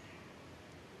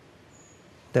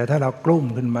แต่ถ้าเรากลุ้ม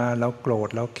ขึ้นมาเราโกรธ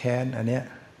เราแค้นอันเนี้ย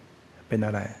เป็นอ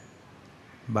ะไร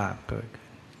บาปเกิดขึ้น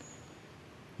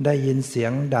ได้ยินเสีย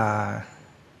งด่า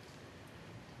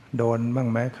โดนบ้าง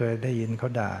ไหมเคยได้ยินเขา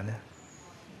ด่าเนี่ย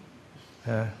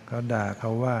เขาด่าเข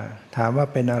าว่าถามว่า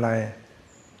เป็นอะไร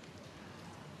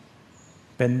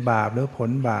เป็นบาปหรือผ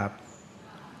ลบาป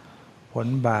ผล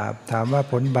บาปถามว่า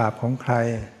ผลบาปของใคร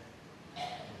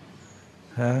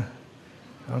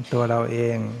ของตัวเราเอ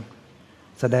ง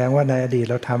แสดงว่าในอดีต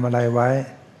เราทำอะไรไว้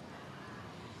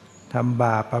ทำบ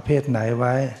าปประเภทไหนไ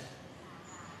ว้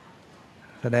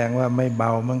แสดงว่าไม่เบ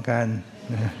าเหมือนกัน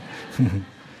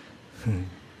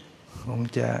คง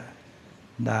จะ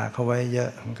ด่าเขาไว้เยอ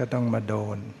ะมันก็ต้องมาโด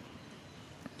น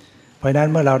เพราะฉะนั้น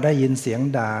เมื่อเราได้ยินเสียง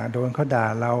ด่าโดนเขาด่า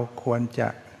เราควรจะ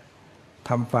ท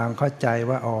ำความเข้าใจ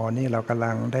ว่าอ๋อนี่เรากำ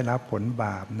ลังได้รับผลบ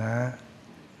าปนะ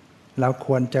เราค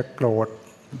วรจะโกรธ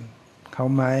เขา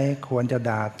ไหมควรจะ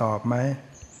ด่าตอบไหม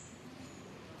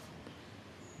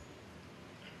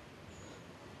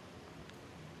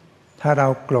ถ้าเรา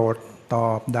โกรธต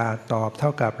อบด่าตอบเท่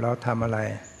ากับเราทำอะไร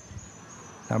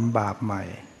ทำบาปใหม่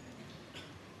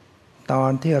ตอ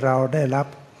นที่เราได้รับ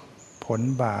ผล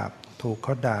บาปถูกเข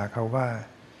าด่าเขาว่า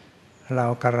เรา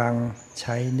กำลังใ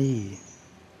ช้หนี้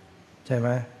ใช่ไหม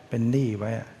เป็นหนี้ไ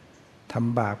ว้ท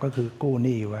ำบาปก็คือกู้ห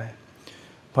นี้ไว้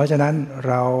เพราะฉะนั้น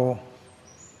เรา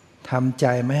ทำใจ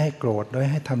ไม่ให้โกรธโดย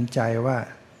ให้ทำใจว่า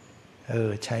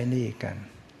ใช้หนี้กัน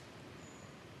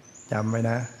จำไว้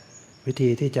นะวิธี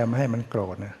ที่จะไม่ให้มันโกร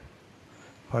ธนะ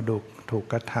พอถูก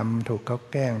กระทำถูกเขา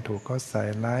แกล้งถูกเขาใส่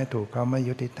ร้ายถูกเขาไม่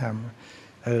ยุติธรรม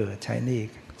ใช้ห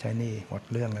นี้หมด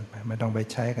เรื่องกันไปไม่ต้องไป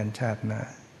ใช้กันชาติหน้า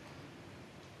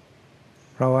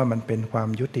เพราะว่ามันเป็นความ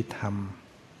ยุติธรรม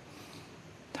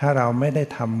ถ้าเราไม่ได้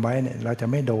ทำไว้เนี่ยเราจะ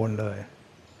ไม่โดนเลย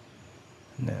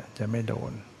เนี่ยจะไม่โด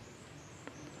น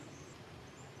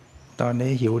ตอน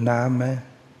นี้หิวน้ำไหม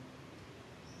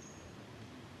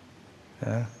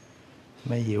ไ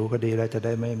ม่หิวก็ดีแล้วจะไ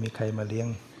ด้ไม่มีใครมาเลี้ยง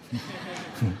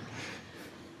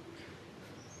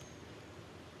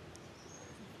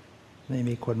ไม่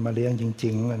มีคนมาเลี้ยงจ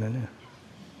ริงๆนะเนี่ย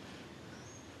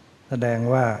แสดง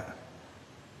ว่า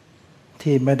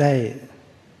ที่ไม่ได้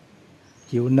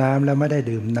หิวน้ำแล้วไม่ได้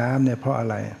ดื่มน้ำเนี่ยเพราะอะ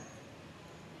ไร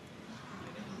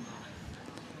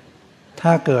ถ้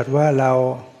าเกิดว่าเร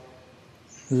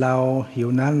าหิว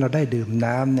น้ำเราได้ดื่ม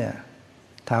น้ำเนี่ย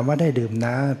ถามว่าได้ดื่ม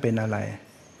น้ำเป็นอะไร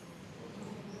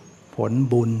ผล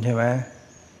บุญใช่ไหม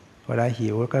เวลาหิ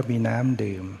วก็มีน้ำ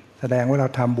ดื่มแสดงว่าเรา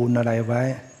ทำบุญอะไรไว้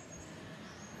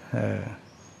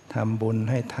ทำบุญ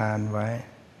ให้ทานไว้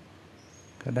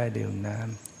ก็ได้ดื่มน้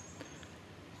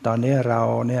ำตอนนี้เรา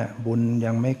เนี่ยบุญ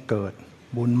ยังไม่เกิด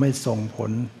บุญไม่ส่งผ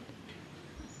ล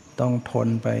ต้องทน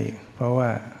ไปเพราะว่า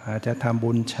อาจจะทำ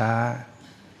บุญช้า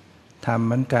ทำเห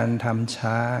มือนกันทำ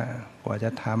ช้ากว่าจ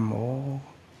ะท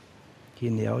ำขี้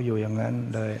เหนียวอยู่อย่างนั้น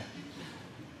เลย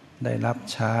ได้รับ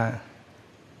ช้า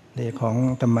นี่ของ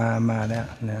อาตมาแล้ว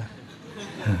นะ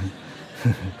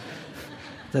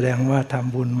แสดงว่าท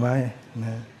ำบุญไว้น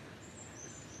ะ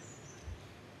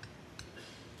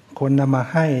คนนำมา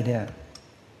ให้เนี่ย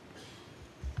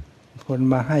คน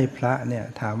มาให้พระเนี่ย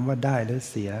ถามว่าได้หรือ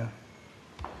เสีย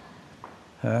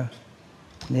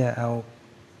เนี่ยเอ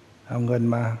าเงิน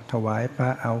มาถวายพระ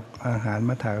เอาอาหาร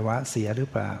มาถวายเสียหรือ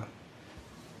เปล่า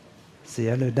เสีย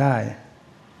หรือได้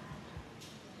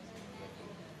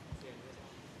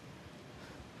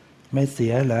ไม่เสี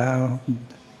ยเหรอ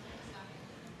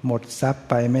หมดทรัพย์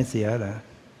ไปไม่เสียเหรอ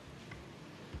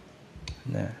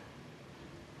เนี่ย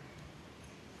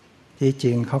ที่จ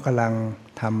ริงเขากำลัง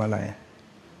ทำอะไร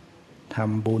ท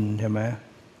ำบุญใช่ไหม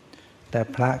แต่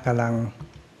พระกำลัง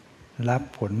รับ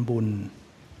ผลบุญ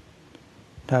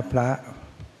ถ้าพระ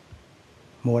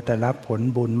มัวแต่รับผล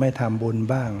บุญไม่ทำบุญ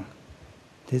บ้าง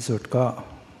ที่สุดก็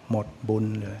หมดบุญ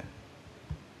เลย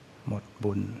หมด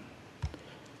บุญ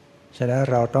ฉะนั้น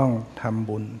เราต้องทำ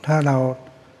บุญถ้าเรา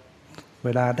เว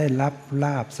ลาได้รับล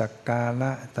าภสักการ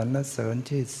ะสรรเสริญ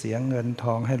ชื่อเสียงเงินท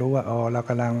องให้รู้ว่าเรา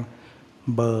กำลัง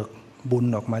เบิกบุญ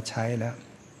ออกมาใช้แล้ว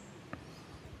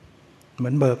เหมื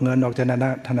อนเบิกเงินออกจาก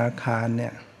ธนาคารเนี่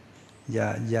ยอ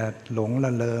ย่าหลงล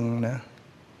ะเลงนะ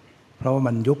เพราะว่า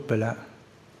มันยุบไปแล้ว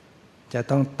จะ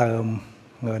ต้องเติม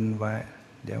เงินไว้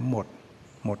เดี๋ยวหม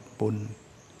ดบุญ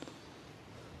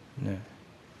เนี่ย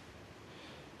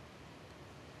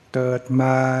เกิดม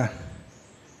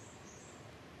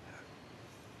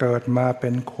าเป็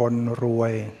นคนรว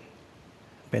ย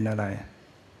เป็นอะไร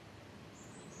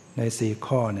ใน4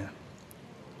ข้อเนี่ย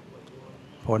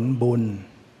ผลบุญ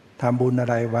ทำบุญอะ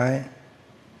ไรไว้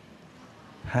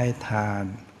ให้ทาน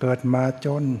เกิดมาจ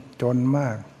นมา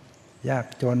กยาก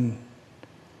จน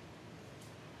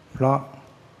เพราะ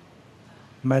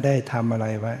ไม่ได้ทำอะไร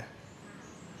ไว้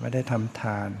ไม่ได้ทำท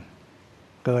าน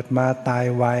เกิดมาตาย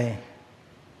ไว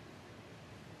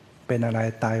เป็นอะไร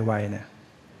ตายไวเนี่ย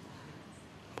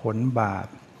ผลบาป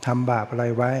ทำบาปอะไร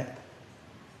ไว้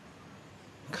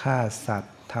ฆ่าสัต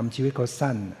ว์ทำชีวิตเขา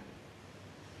สั้น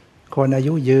คนอา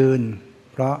ยุยืน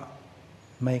เพราะ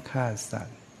ไม่ฆ่าสัต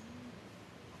ว์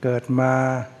เกิด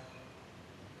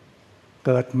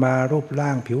มารูปร่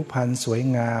างผิวพรรณสวย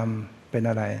งามเป็น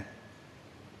อะไร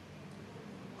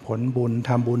ผลบุญท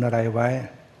ำบุญอะไรไว้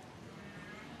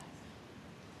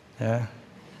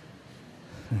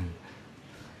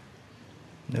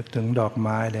นึกถึงดอกไ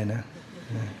ม้เลยนะ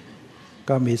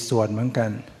ก็มีส่วนเหมือนกั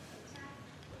น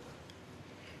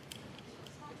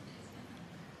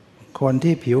คน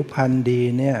ที่ผิวพรรณดี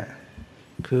เนี่ย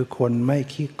คือคนไม่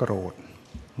ขี้โกรธ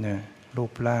นะรู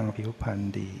ปร่างผิวพรรณ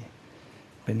ดี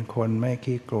เป็นคนไม่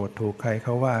ขี้โกรธถูกใครเข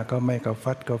าว่าก็ไม่กระ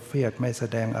ฟัดกระเฟียดไม่แส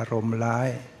ดงอารมณ์ร้าย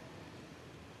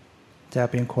จะ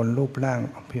เป็นคนรูปร่าง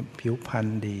ผิวพรรณ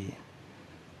ดี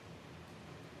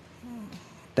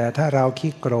แต่ถ้าเรา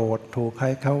ขี้โกรธถูกใคร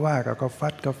เขาว่าก็ฟั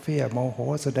ดก็เฟี้ยโมโห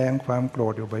แสดงความโกร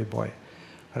ธอยู่บ่อย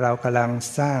ๆเรากำลัง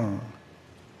สร้าง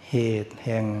เหตุแ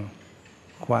ห่ง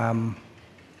ความ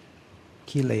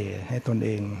ขี้เหร่ให้ตนเอ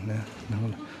งนะ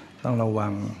ต้องระวั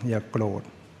งอย่าโกรธ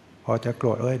พอจะโกร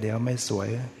ธเดี๋ยวไม่สวย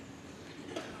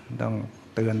ต้อง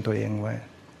เตือนตัวเองไว้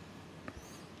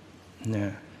เนี่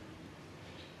ย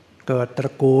เกิดตร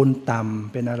ะกูลต่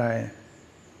ำเป็นอะไร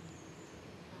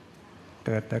เ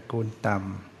กิดตระกูลต่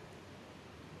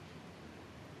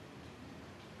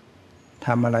ำท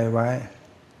ำอะไรไว้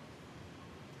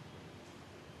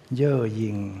เย่อห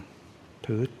ยิ่ง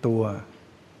ถือตัว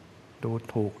ดู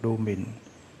ถูกดูหมิ่น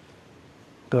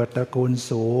เกิดตระกูล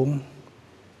สูง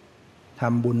ท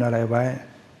ำบุญอะไรไว้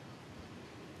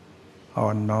อ่อ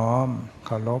นน้อมเค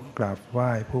ารพกราบไหว้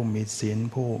ผู้มีศีล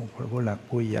ผู้หลัก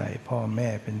ผู้ใหญ่พ่อแม่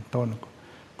เป็นต้น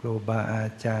ครูบาอา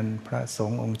จารย์พระส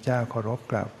งฆ์องค์เจ้าเคารพ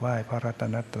กราบไหว้พระรัต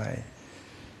นตรัย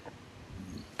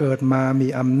เกิดมามี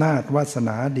อำนาจวาสน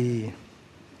าดี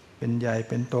เป็นใหญ่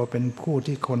เป็นโตเป็นผู้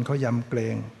ที่คนเขายำเกร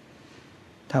ง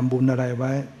ทำบุญอะไรไ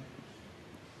ว้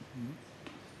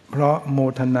เพราะโม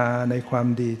ทนาในความ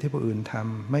ดีที่ผู้อื่นท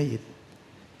ำไม่อิจ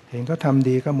เห็นเขาทำ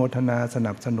ดีก็โมทนาส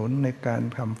นับสนุนในการ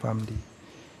ทำความดี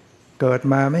เกิด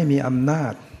มาไม่มีอำนา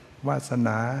จวาสน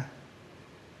า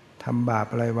ทำบาป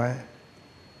อะไรไว้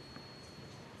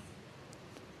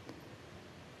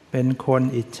เป็นคน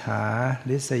อิจฉา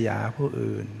ริษยาผู้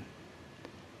อื่น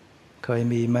เคย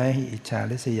มีไหมอิจฉา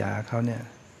ริษยาเขาเนี่ย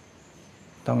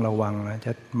ต้องระวังนะ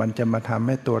มันจะมาทำใ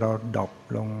ห้ตัวเราดรอป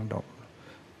ลง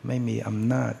ไม่มีอ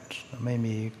ำนาจไม่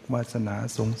มีวาสนา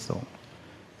สูงส่ง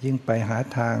ยิ่งไปหา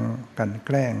ทางกลั่นแก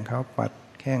ล้งเขาปัด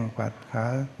แข้งปัดขา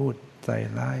พูดใส่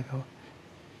ร้ายเขา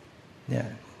เนี่ย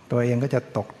ตัวเองก็จะ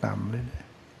ตกต่ำเรื่อย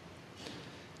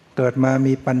ๆเกิดมา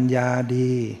มีปัญญา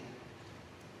ดี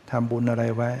ทำบุญอะไร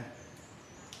ไว้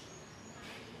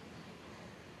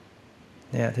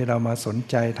เนี่ยที่เรามาสน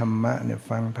ใจธรรมะเนี่ย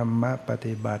ฟังธรรมะป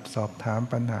ฏิบัติสอบถาม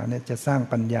ปัญหาเนี่ยจะสร้าง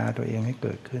ปัญญาตัวเองให้เ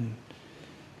กิดขึ้น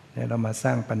เนี่ยเรามาส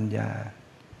ร้างปัญญา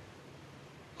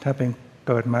ถ้าเป็น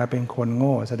เกิดมาเป็นคนโ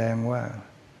ง่แสดงว่า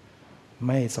ไ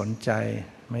ม่สนใจ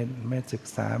ไม่ศึก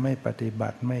ษาไม่ปฏิบั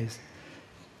ติไม่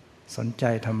สนใจ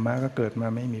ธรรมะก็เกิดมา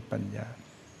ไม่มีปัญญา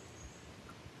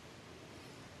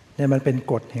เนี่ยมันเป็น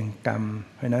กฎแห่งกรรม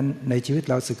เพราะนั้นในชีวิต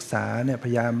เราศึกษาเนี่ยพ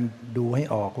ยายามดูให้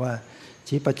ออกว่า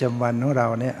ชีวิตประจำวันของเรา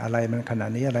เนี่ยอะไรมันขณะ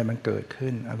นี้อะไรมันเกิด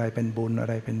ขึ้นอะไรเป็นบุญอะ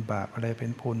ไรเป็นบาปอะไรเป็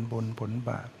นผลบุญผล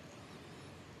บาป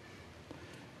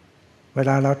เว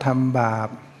ลาเราทำบาป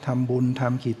ทำบุญท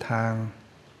ำกี่ทาง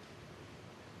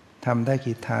ทำได้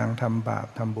กี่ทางทำบาป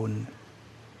ทำบุญ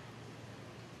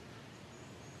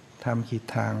ทำกี่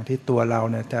ทางที่ตัวเรา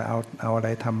เนี่ยจะเอาอะไร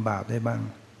ทำบาปได้บ้าง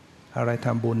เอาอะไรท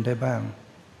ำบุญได้บ้าง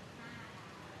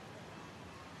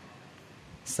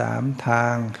3 ทา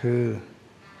งคือ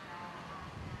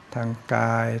ทางก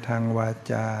ายทางวา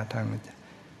จาทาง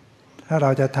ถ้าเร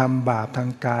าจะทำบาปทา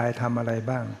งกายทำอะไร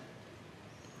บ้าง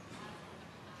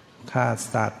ฆ่า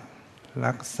สัตว์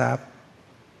ลักทรัพย์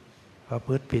ประพ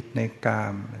ฤติผิดในกา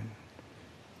ม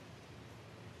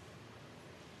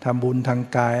ทำบุญทาง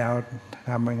กายเอา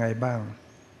ทำยังไงบ้าง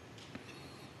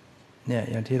เนี่ย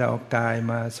อย่างที่เราเอากาย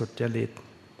มาสุจริต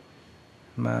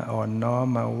มาอ่อนน้อม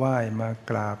มาไหว้มา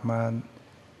กราบมา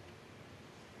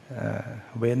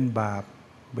เว้นบาป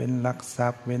เว้นลักทรั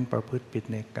พย์เว้นประพฤติผิด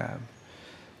ในกาม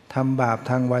ทำบาป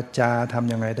ทางวาจาท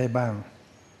ำยังไงได้บ้าง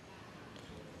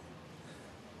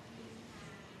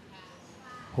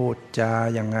พูดจา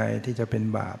อย่างไงที่จะเป็น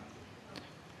บาป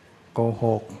โกห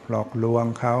กหลอกลวง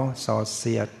เขาส่อเ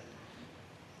สียด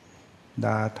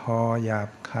ด่าทอหยาบ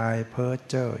คายเพ้อ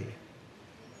เจ้อ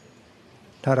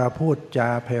ถ้าเราพูดจา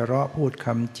ไพเราะพูดค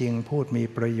ำจริงพูดมี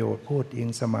ประโยชน์พูดอิง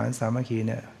สมานสามัคคี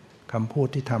เนี่ยคำพูด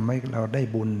ที่ทำให้เราได้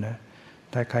บุญนะ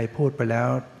ถ้าใครพูดไปแล้ว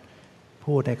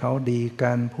พูดให้เขาดี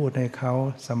กันพูดให้เขา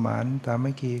สมานสา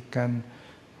มัคคีกัน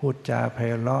พูดจาไพ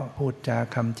เราะพูดจา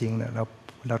คำจริงเนี่ยเ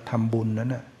ราทำบุญนั้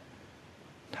นน่ะ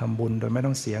ทำบุญโดยไม่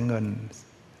ต้องเสียเงิน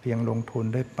เพียงลงทุน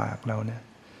ด้วยปากเราเนี่ย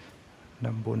ท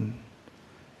ำบุญ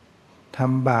ท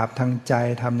ำบาปทางใจ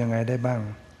ทำยังไงได้บ้าง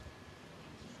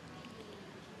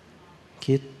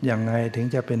คิดอย่างไงถึง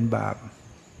จะเป็นบาป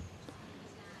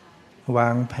วา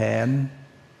งแผน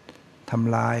ท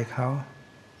ำลายเขา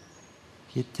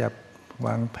คิดจะว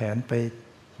างแผนไป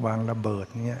วางระเบิด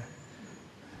เงี้ย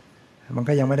มัน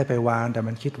ก็ยังไม่ได้ไปวางแต่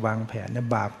มันคิดวางแผนเนี่ย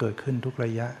บาปเกิดขึ้นทุกร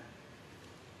ะยะ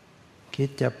คิด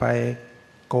จะไป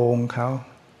โกงเขา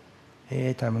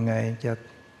ทำยังไงจะ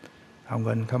เอาเ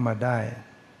งินเข้ามาได้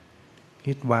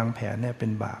คิดวางแผนเนี่ยเป็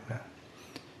นบาปแล้ว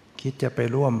คิดจะไป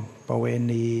ร่วมประเว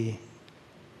ณี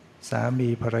สามี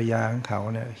ภรรยาของเขา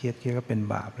เนี่ยคิดก็เป็น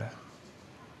บาปแล้ว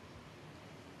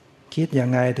คิดยัง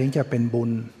ไงถึงจะเป็นบุ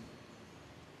ญ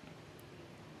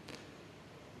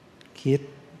คิด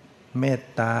เมต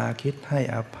ตาคิดให้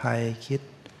อภัยคิด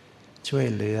ช่วย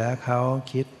เหลือเขา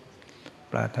คิด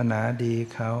ปรารถนาดี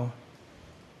เขา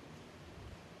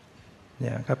เ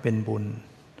นี่ยก็เป็นบุญ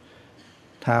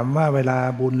ถามว่าเวลา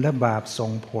บุญและบาปส่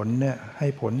งผลเนี่ยให้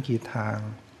ผลกี่ทาง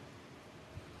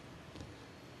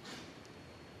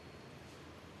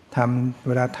เ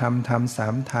วลาทำ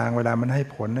3 ทางเวลามันให้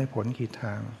ผลกี่ท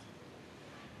าง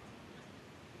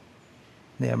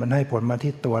เนี่ยมันให้ผลมา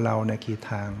ที่ตัวเราเนี่ยกี่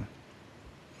ทาง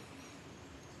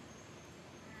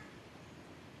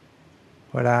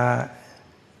เวลา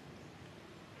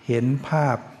เห็นภา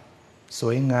พส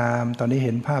วยงามตอนนี้เ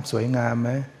ห็นภาพสวยงามไห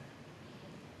ม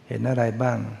เห็นอะไร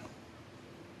บ้าง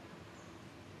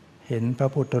เห็นพระ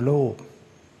พุทธรูป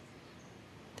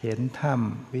เห็นถ้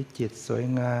ำวิจิตรสวย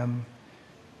งาม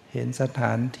เห็นสถ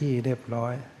านที่เรียบร้อ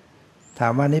ยถา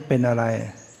มว่านี่เป็นอะไร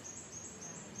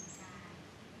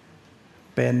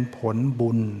เป็นผล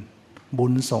บุ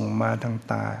ญส่งมาทาง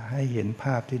ตาให้เห็นภ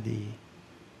าพที่ดี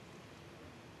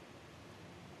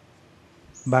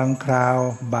บางคราว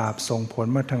บาปส่งผล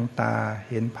มาทางตา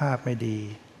เห็นภาพไม่ดี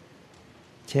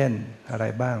เช่นอะไร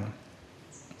บ้าง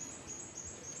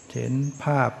เห็นภ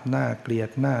าพน่าเกลียด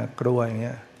น่ากลัวอย่างเ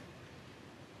งี้ย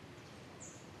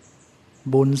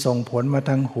บุญส่งผลมา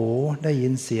ทางหูได้ยิ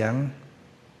นเสียง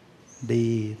ดี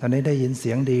ตอนนี้ได้ยินเ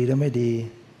สียงดีหรือไม่ดี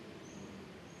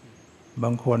บา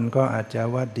งคนก็อาจจะ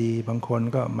ว่าดีบางคน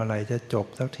ก็เมื่อไหร่จะจบ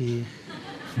สักที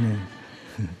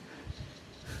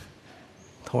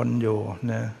ทนอยู่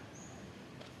นะ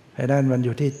ให้ด้านมันอ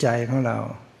ยู่ที่ใจของเรา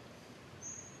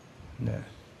นะ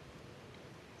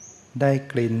ได้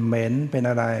กลิ่นเหม็นเป็น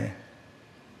อะไร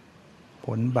ผ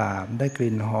ลบาปได้ก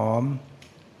ลิ่นหอม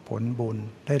ผลบุญ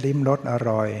ได้ลิ้มรสอ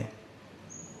ร่อย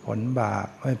ผลบาป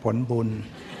ไม่ผลบุญ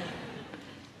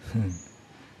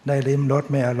ได้ลิ้มรส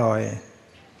ไม่อร่อย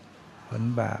ผล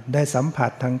บาปได้สัมผั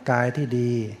สทางกายที่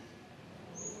ดี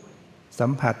สั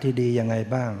มผัสที่ดียังไง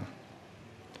บ้าง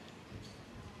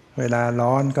เวลา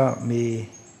ร้อนก็มี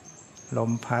ล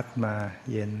มพัดมา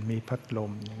เย็นมีพัดล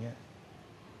มอย่างเงี้ย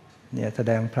เนี่ยแส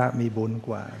ดงพระมีบุญก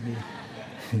ว่า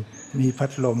มีพั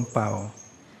ดลมเป่า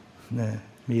นะ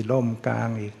มีร่มกลาง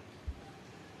อีก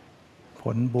ผ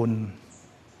ลบุญ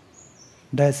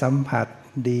ได้สัมผัส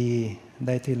ดีไ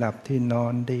ด้ที่หลับที่นอ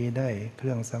นดีได้เค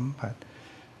รื่องสัมผัส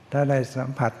ถ้าได้สัม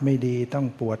ผัสไม่ดีต้อง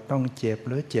ปวดต้องเจ็บ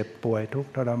หรือเจ็บป่วยทุก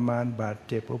ข์ทรมานบาด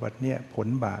เจ็บอุบัติเนี่ยผล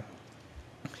บาป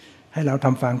ให้เราท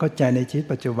ำความเข้าใจในชีวิต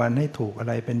ปัจจุบันให้ถูกอะ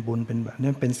ไรเป็นบุญเป็นบาป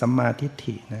นี่เป็นสัมมาทิฏ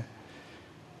ฐินะ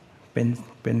เ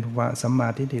ป็นสัมมา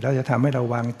ทิฏฐิเราจะทำให้เรา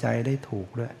วางใจได้ถูก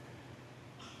ด้วย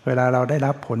เวลาเราได้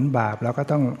รับผลบาปเราก็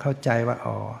ต้องเข้าใจว่า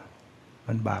อ๋อ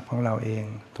มันบาปของเราเอง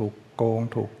ถูกโกง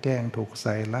ถูกแกล้งถูกใ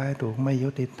ส่ร้ายถูกไม่ยุ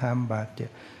ติธรรมบาดเจ็บ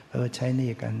ใช้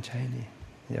นี่กันใช้นี่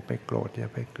อย่าไปโกรธอย่า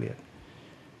ไปเกลียด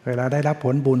เวลาได้รับผ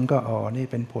ลบุญก็อ๋อนี่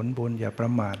เป็นผลบุญอย่าประ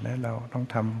มาทนะเราต้อง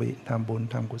ทำบุญ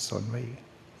ทำกุศลไว้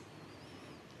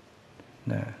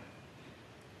นะ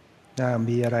ถ้า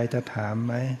มีอะไรจะถามไ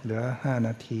หมเหลือ5 น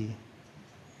าที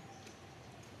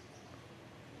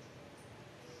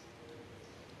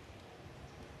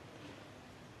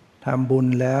ทำบุญ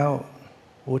แล้ว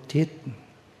อุทิศ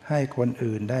ให้คน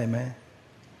อื่นได้ไหม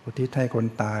อุทิศให้คน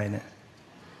ตายเนี่ย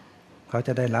เขาจ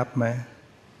ะได้รับไหม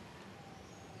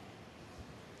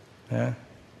นะ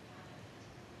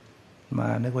มา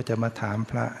นึกว่าจะมาถาม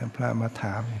พระมาถ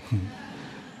าม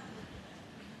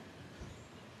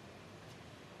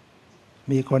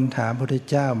มีคนถามพระพุทธ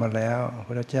เจ้ามาแล้วพระ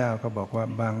พุทธเจ้าก็บอกว่า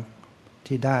บาง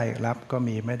ที่ได้รับก็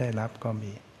มีไม่ได้รับก็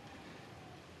มี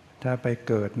ถ้าไป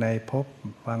เกิดในภพ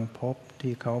บางภพ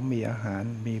ที่เขามีอาหาร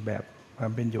มีแบบควา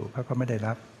มเป็นอยู่เขาก็ไม่ได้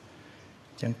รับ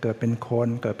จึงเกิดเป็นคน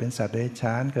เกิดเป็นสัตว์เดรัจฉ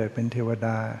านเกิดเป็นเทวด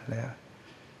าแล้ว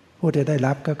ผู้ที่ได้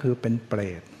รับก็คือเป็นเปร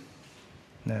ต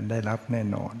นะได้รับแน่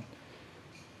นอน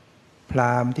พร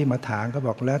าหมณ์ที่มาถามก็บ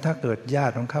อกแล้วถ้าเกิดญา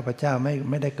ติของข้าพเจ้า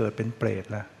ไม่ได้เกิดเป็นเปรต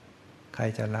ล่ะใคร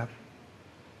จะรับ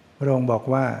พระองค์บอก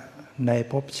ว่าใน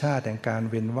ภพชาติแห่งการ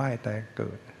เวียนว่ายแต่เ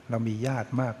กิดเรามีญาติ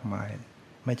มากมาย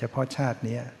ไม่เฉพาะชาติ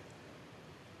นี้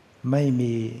ไม่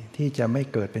มีที่จะไม่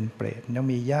เกิดเป็นเปรตยัง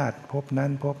มีญาติภพนั้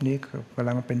นภพนี้กำ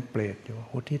ลังเป็นเปรตอยู่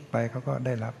อุทิศไปเขาก็ไ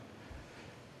ด้รับ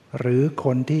หรือค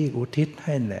นที่อุทิศใ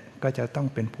ห้แหละก็จะต้อง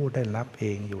เป็นผู้ได้รับเอ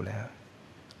งอยู่แล้ว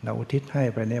เราอุทิศให้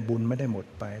ไปเนี่ยบุญไม่ได้หมด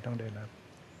ไปต้องได้รับ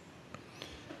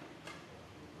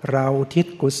เราอุทิศ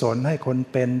กุศลให้คน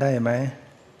เป็นได้ไหม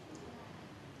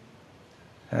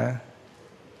ฮะ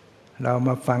เราม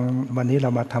าฟังวันนี้เร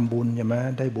ามาทำบุญใช่ไหม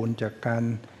ได้บุญจากการ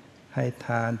ให้ท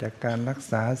านจากการรัก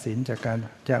ษาศีลจากการ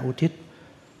จะอุทิศ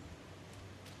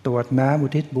ตรวจน้ำอุ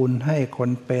ทิศบุญให้คน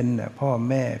เป็นเนี่ยพ่อ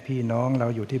แม่พี่น้องเรา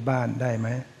อยู่ที่บ้านได้ไหม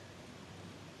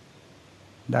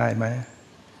ได้ไหม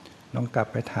ลองกลับ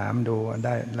ไปถามดูไ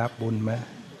ด้รับบุญไหม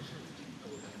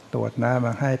ตรวจน้ำม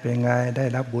าให้เป็นไงได้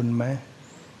รับบุญไหม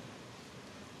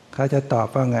เขาจะตอบ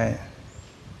ว่าไง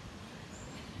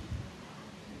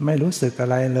ไม่รู้สึกอะ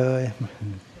ไรเลย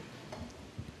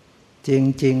จ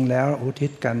ริงๆแล้วอุทิ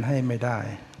ศกันให้ไม่ได้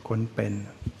คนเป็น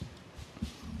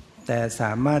แต่ส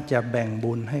ามารถจะแบ่ง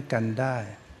บุญให้กันได้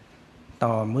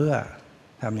ต่อเมื่อ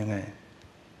ทำยังไง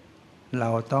เรา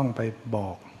ต้องไปบ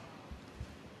อก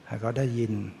ให้เขาได้ยิ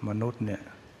นมนุษย์เนี่ย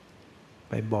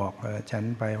ไปบอกฉัน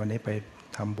ไปวันนี้ไป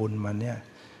ทำบุญมาเนี่ย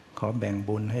ขอแบ่ง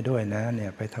บุญให้ด้วยนะเนี่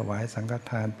ยไปถวายสังฆ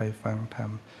ทานไปฟังธรรม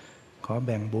ขอแ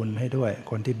บ่งบุญให้ด้วย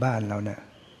คนที่บ้านเราเนี่ย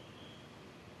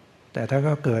แต่ถ้า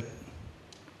ก็เกิด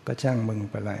ก็ช่างมึง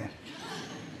ไปเลย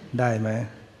ได้ไหม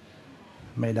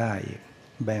ไม่ได้อีก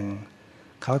แบ่ง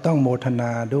เขาต้องโมทน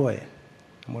าด้วย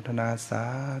โมทนาสา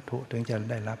ธุถึงจะ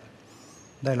ได้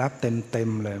รับเต็ม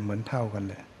เลยเหมือนเท่ากัน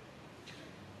เลย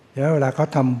แล้วเวลาเขา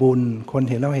ทำบุญคน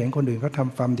เห็นเราเห็นคนอื่นเขาท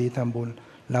ำความดีทำบุญ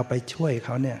เราไปช่วยเข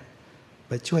าเนี่ยไ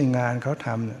ปช่วยงานเขาท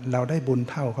ำเราได้บุญ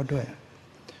เท่าเขาด้วย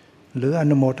หรืออ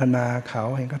นุโมทนาเขา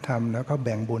เห็นเขาทำแล้วก็แ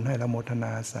บ่งบุญให้เราโมทน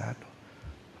าสาธุ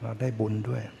เราได้บุญ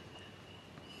ด้วย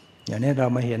อย่างนี้เรา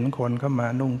มาเห็นคนเขามา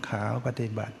นุ่งขาวปฏิ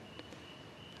บัติ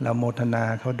เราโมทนา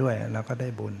เขาด้วยเราก็ได้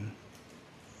บุญ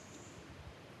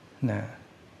นะ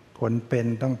คนเป็น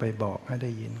ต้องไปบอกให้ไ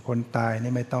ด้ยินคนตาย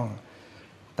นี่ไม่ต้อง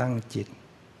ตั้งจิต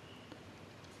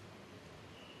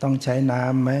ต้องใช้น้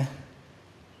ำไหม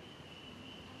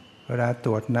เวลาต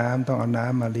รวจน้ำต้องเอาน้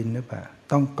ำมารินหรือเปล่า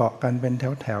ต้องเกาะกันเป็น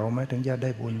แถวๆไหมถึงจะไ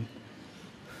ด้บุญ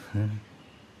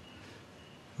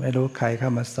ไม่รู้ใครเข้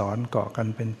ามาสอนเกาะกัน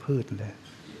เป็นพืชเลย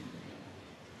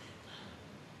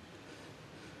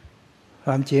ค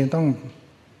วามจริงต้อง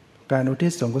การอุทิ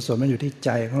ศส่วนกุศลมันอยู่ที่ใ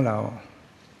จของเรา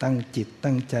ตั้งจิต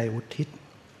ตั้งใจอุทิศ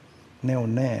แน่ว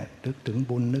แน่นึกถึง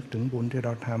บุญนึกถึงบุญที่เร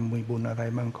าทำมีบุญอะไร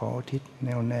บ้างขออุทิศแ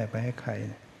น่วแน่ไปให้ใคร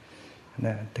น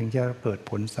ะถึงจะเกิด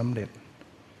ผลสำเร็จ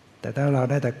แต่ถ้าเรา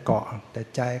ได้แต่เกาะแต่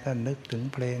ใจก็นึกถึง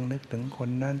เพลงนึกถึงคน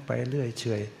นั้นไปเรื่อยเฉ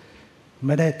ยไ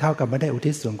ม่ได้เท่ากับไม่ได้อุ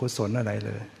ทิศส่วนกุศลอะไรเ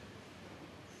ลย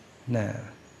นะ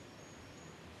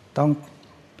ต้อง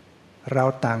เรา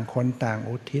ต่างคนต่าง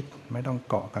อุทิศไม่ต้อง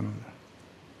เกาะกัน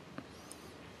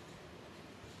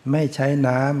ไม่ใช้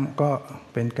น้ำก็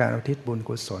เป็นการอุทิศบุญ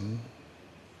กุศล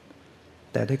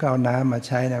แต่ที่เขาเอาน้ำมาใ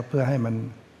ช้นะเพื่อให้มัน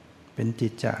เป็นจิ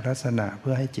ตจลักษณะเ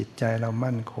พื่อให้จิตใจเรา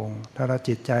มั่นคงถ้าเรา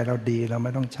จิตใจเราดีเราไ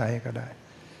ม่ต้องใช้ก็ได้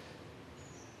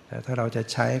แต่ถ้าเราจะ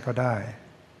ใช้ก็ได้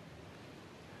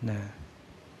นะ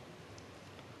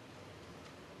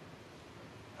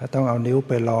ต้องเอานิ้วไ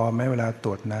ปรอไหมเวลาต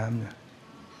รวจน้ำเนี่ย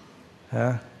ฮะ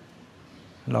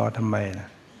รอทำไมนะ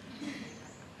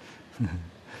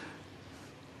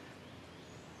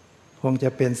คงจะ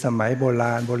เป็นสมัยโบร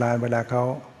าณเวลาเขา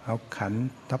เอาขัน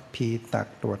ทัพพีตัก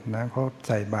ตรวจน้ำเขาใ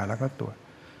ส่บาตรแล้วก็ตรวจ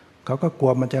เขาก็กลั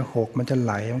วมันจะหกมันจะไ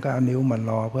หลมันก็เอานิ้วมัน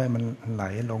รอเพื่อให้มันไหล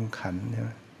ลงขันใช่ไหม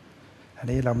อัน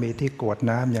นี้เรามีที่กวด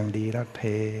น้ำอย่างดีแล้วเท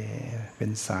เป็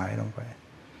นสายลงไป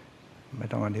ไม่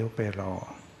ต้องเอานิ้วไปรอ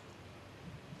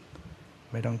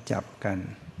ไม่ต้องจับกัน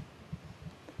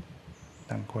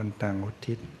ต่างคนต่างอุ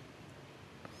ทิศ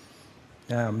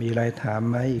มีอะไรถาม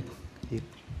ไหมอีก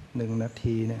1 นา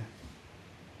ทีเนี่ย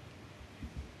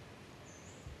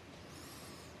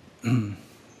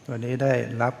วันนี้ได้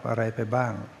รับอะไรไปบ้า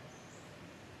ง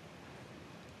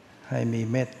ให้มี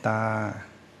เมตตา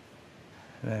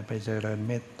ไปเจริญเ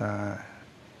มตตา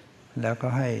แล้วก็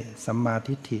ให้สัมมา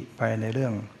ทิฏฐิไปในเรื่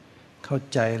องเข้า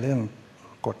ใจเรื่อง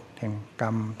กฎแห่งกร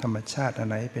รมธรรมชาติอัน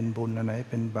ไหนเป็นบุญอันไหน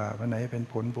เป็นบาปอันไหนเป็น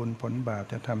ผลบุญผลบาป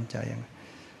จะทำใจอย่าง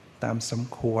ตามสม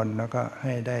ควรแล้วก็ใ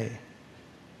ห้ได้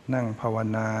นั่งภาว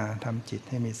นาทำจิต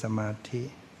ให้มีสมาธิ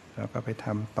แล้วก็ไปท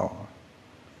ำต่อ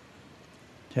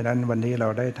ฉะนั้นวันนี้เรา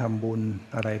ได้ทำบุญ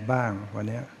อะไรบ้างวัน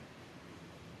นี้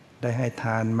ได้ให้ท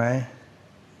านไหม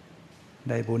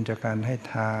ได้บุญจากการให้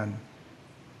ทาน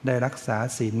ได้รักษา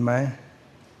ศีลไหม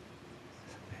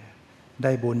ไ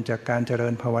ด้บุญจากการเจริ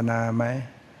ญภาวนาไหม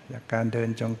จากการเดิน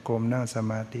จงกรมนั่งส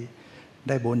มาธิไ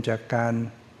ด้บุญจากการ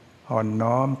อ่อน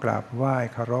น้อมกราบไหว้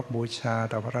เคารพบูชา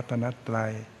ต่อพระรัตนตรั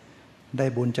ยได้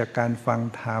บุญจากการฟัง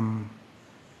ธรรม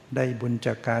ได้บุญจ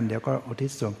ากการเดี๋ยวก็อุทิศ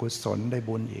ส่วนกุศลได้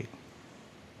บุญอีก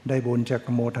ได้บุญจาก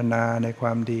โมทนาในคว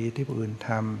ามดีที่ผู้อื่นท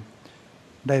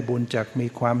ำได้บุญจากมี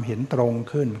ความเห็นตรง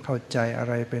ขึ้นเข้าใจอะ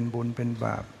ไรเป็นบุญเป็นบ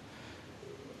าป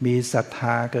มีศรัทธ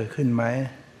าเกิดขึ้นไหม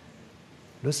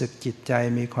รู้สึกจิตใจ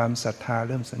มีความศรัทธาเ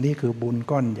ริ่มนี่คือบุญ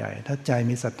ก้อนใหญ่ถ้าใจ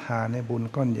มีศรัทธาในบุญ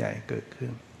ก้อนใหญ่เกิดขึ้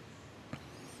น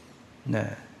นะ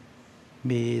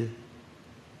มี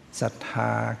ศรัทธ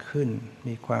าขึ้น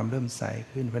มีความเริ่มใส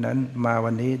ขึ้นเพราะนั้นมา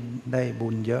วันนี้ได้บุ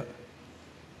ญเยอะ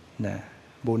นะ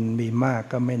บุญมีมาก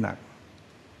ก็ไม่หนัก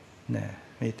นะ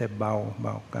มีแต่เบา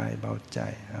กายเบาใจ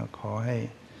ขอให้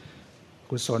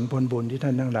กุศลผลบุญที่ท่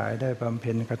านทั้งหลายได้บำเ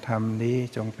พ็ญกระทำนี้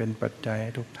จงเป็นปัจจัยใ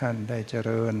ห้ทุกท่านได้เจ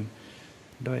ริญ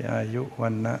ด้วยอายุวั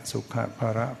นนะสุขภ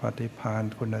ระปฏิภาณ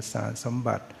คุณสารสม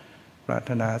บัติปราร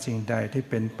ถนาสิ่งใดที่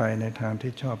เป็นไปในทาง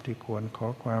ที่ชอบที่ควรขอ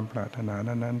ความปรารถนา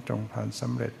นั้นจงผ่านส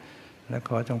ำเร็จและข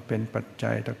อจงเป็นปัจ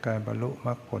จัยต่อการบรรลุมร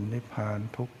รคผลนิพพาน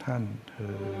ทุกท่านเถิ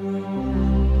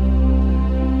ด